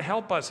 Lord,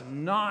 help us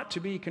not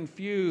to be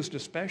confused,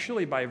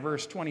 especially by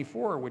verse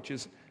 24, which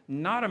is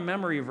not a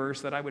memory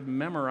verse that I would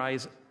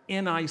memorize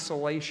in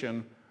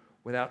isolation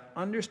without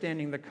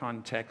understanding the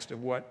context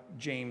of what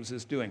James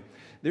is doing.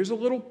 There's a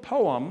little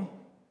poem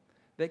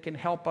that can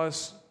help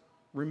us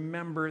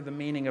remember the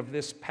meaning of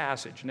this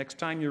passage. Next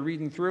time you're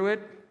reading through it,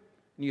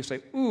 and you say,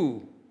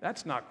 ooh,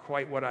 that's not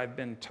quite what I've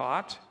been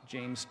taught,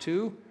 James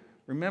 2,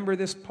 remember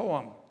this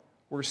poem.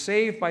 We're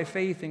saved by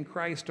faith in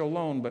Christ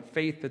alone, but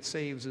faith that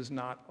saves is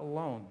not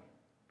alone.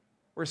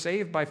 We're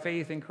saved by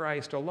faith in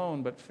Christ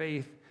alone, but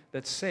faith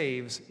that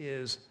saves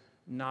is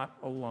not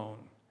alone.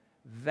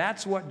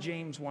 That's what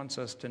James wants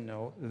us to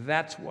know.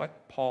 That's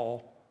what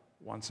Paul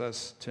wants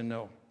us to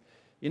know.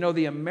 You know,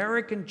 the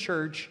American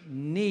church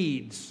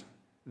needs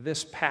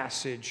this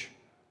passage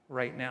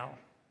right now.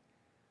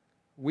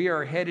 We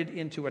are headed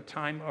into a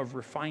time of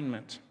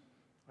refinement.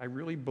 I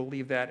really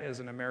believe that as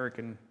an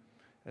American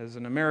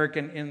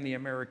in the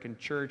American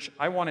church.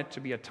 I want it to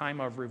be a time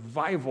of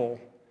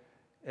revival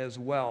as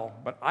well.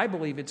 But I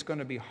believe it's going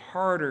to be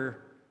harder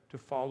to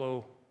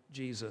follow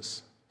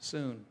Jesus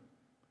soon.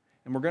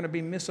 And we're going to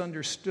be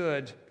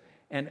misunderstood.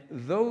 And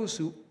those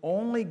who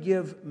only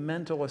give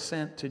mental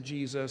assent to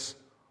Jesus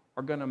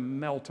are going to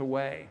melt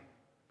away.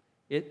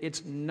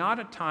 It's not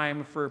a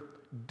time for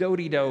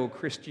do-de-do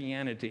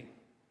Christianity.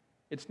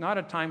 It's not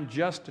a time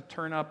just to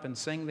turn up and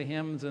sing the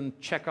hymns and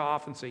check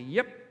off and say,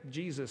 yep,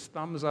 Jesus,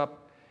 thumbs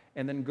up,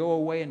 and then go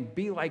away and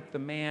be like the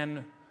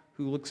man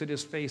who looks at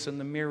his face in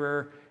the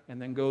mirror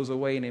and then goes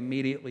away and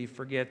immediately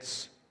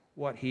forgets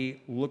what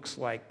he looks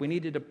like. We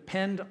need to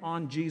depend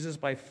on Jesus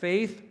by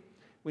faith.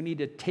 We need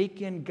to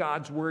take in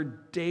God's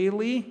word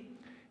daily.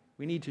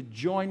 We need to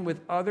join with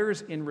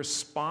others in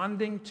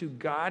responding to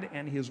God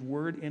and his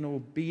word in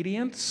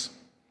obedience.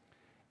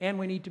 And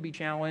we need to be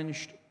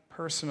challenged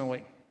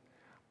personally.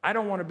 I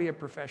don't want to be a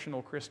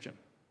professional Christian.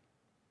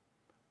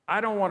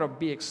 I don't want to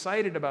be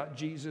excited about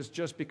Jesus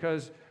just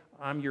because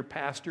I'm your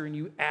pastor and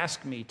you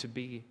ask me to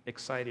be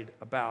excited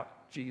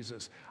about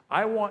Jesus.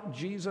 I want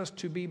Jesus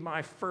to be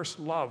my first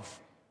love.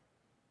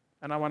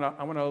 And I want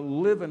to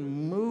live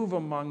and move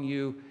among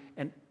you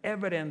and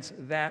evidence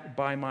that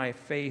by my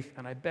faith.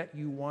 And I bet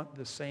you want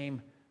the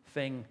same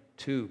thing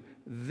too.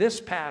 This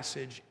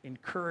passage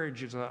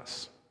encourages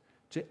us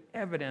to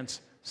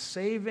evidence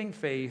saving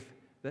faith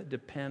that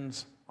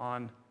depends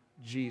on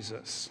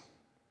Jesus.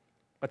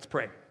 Let's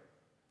pray.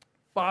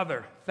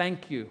 Father,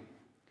 thank you.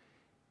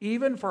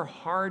 Even for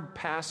hard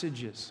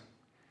passages,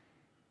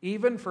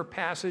 even for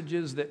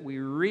passages that we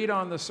read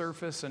on the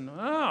surface and,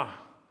 I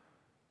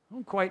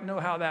don't quite know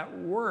how that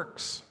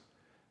works.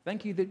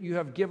 Thank you that you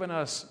have given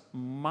us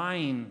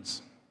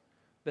minds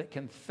that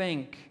can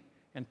think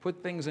and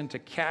put things into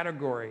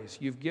categories.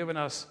 You've given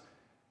us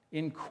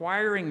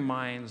inquiring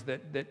minds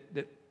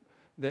that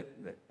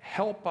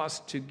help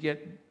us to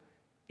get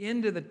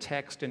into the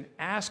text and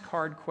ask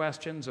hard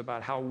questions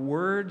about how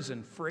words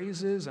and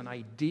phrases and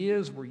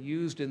ideas were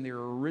used in their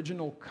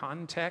original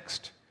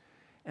context.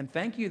 And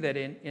thank you that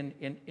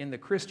in the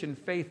Christian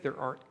faith there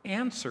are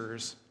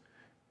answers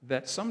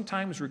that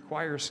sometimes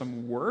require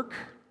some work,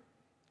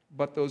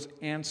 but those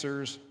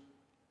answers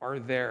are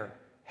there.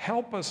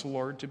 Help us,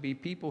 Lord, to be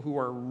people who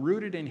are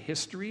rooted in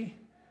history,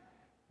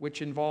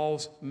 which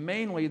involves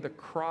mainly the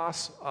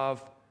cross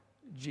of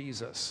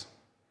Jesus.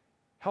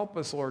 Help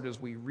us, Lord, as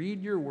we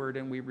read your word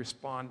and we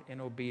respond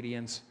in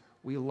obedience.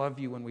 We love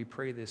you and we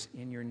pray this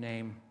in your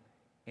name.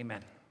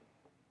 Amen.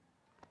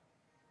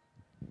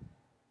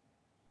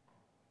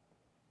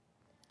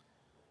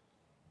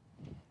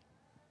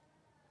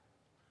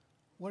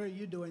 What are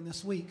you doing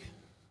this week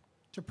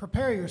to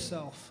prepare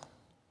yourself?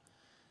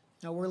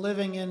 Now, we're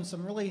living in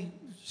some really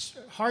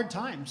hard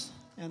times,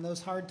 and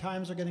those hard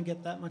times are going to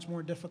get that much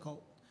more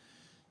difficult.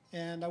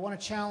 And I want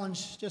to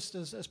challenge, just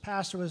as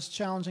Pastor was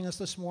challenging us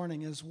this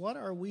morning, is what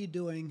are we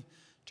doing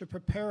to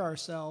prepare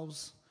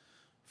ourselves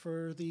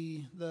for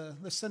the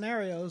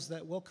scenarios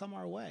that will come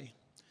our way?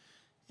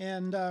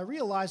 And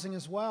realizing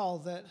as well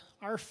that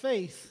our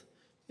faith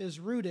is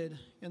rooted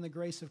in the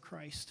grace of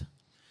Christ.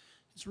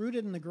 It's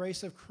rooted in the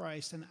grace of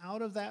Christ, and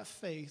out of that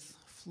faith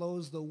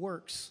flows the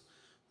works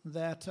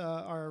that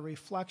are a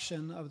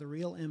reflection of the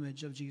real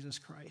image of Jesus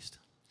Christ.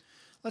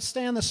 Let's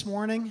stand this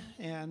morning,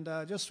 and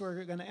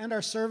we're going to end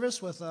our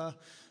service with a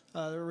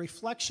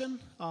reflection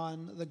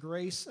on the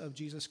grace of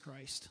Jesus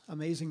Christ.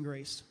 Amazing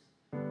grace.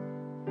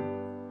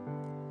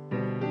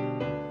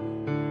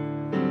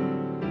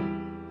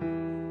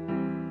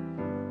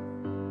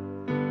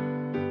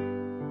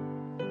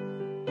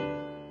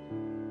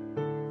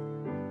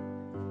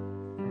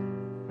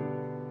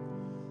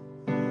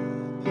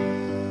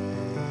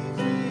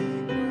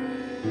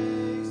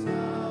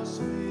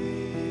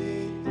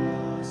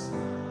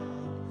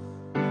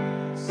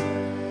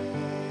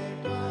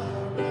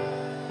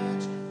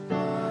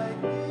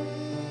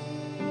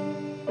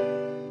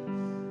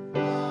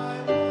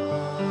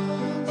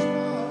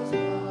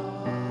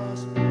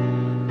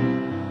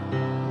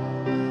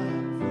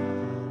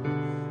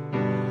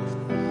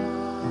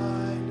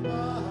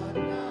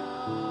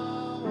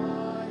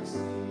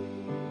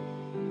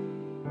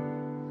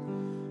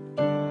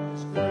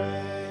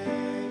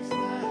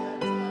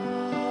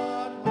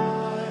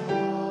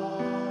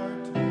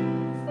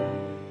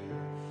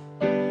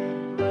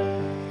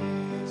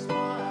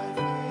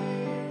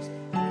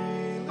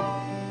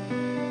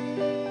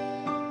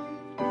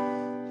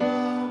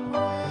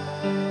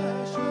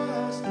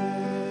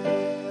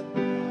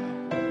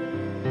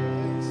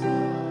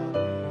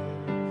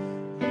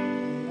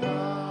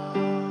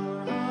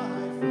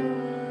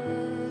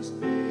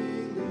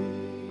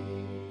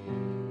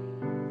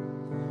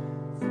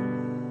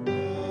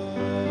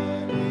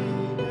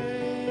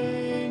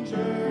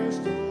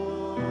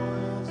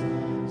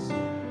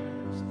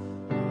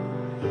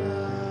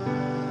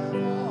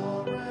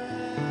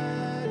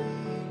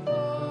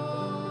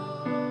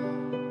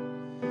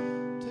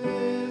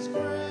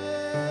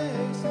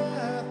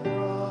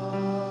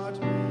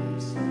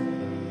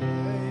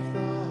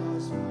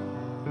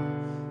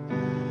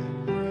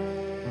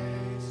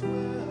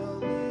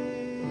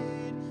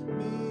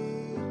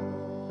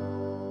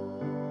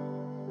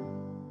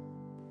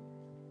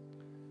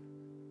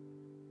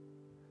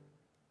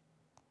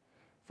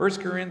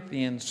 First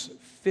Corinthians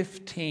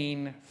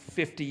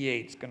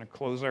 15:58 is going to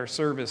close our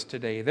service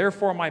today.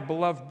 Therefore, my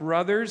beloved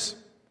brothers,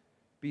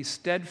 be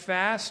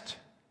steadfast,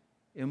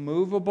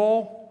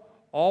 immovable,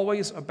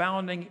 always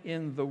abounding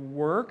in the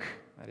work,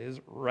 that is,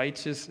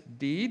 righteous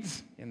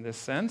deeds in this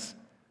sense,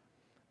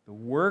 the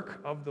work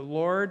of the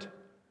Lord,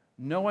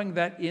 knowing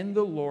that in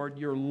the Lord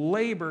your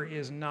labor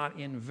is not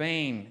in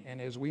vain.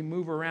 And as we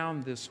move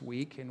around this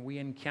week and we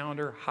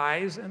encounter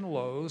highs and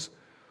lows,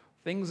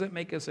 things that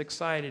make us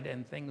excited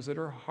and things that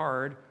are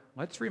hard,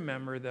 let's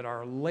remember that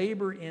our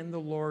labor in the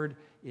Lord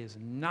is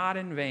not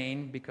in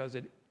vain because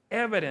it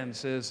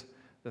evidences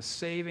the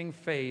saving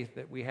faith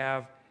that we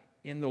have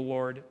in the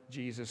Lord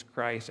Jesus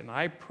Christ. And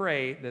I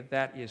pray that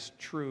that is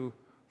true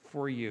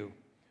for you.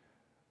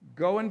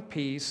 Go in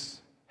peace.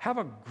 Have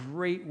a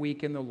great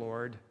week in the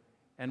Lord,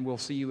 and we'll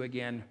see you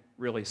again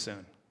really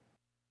soon.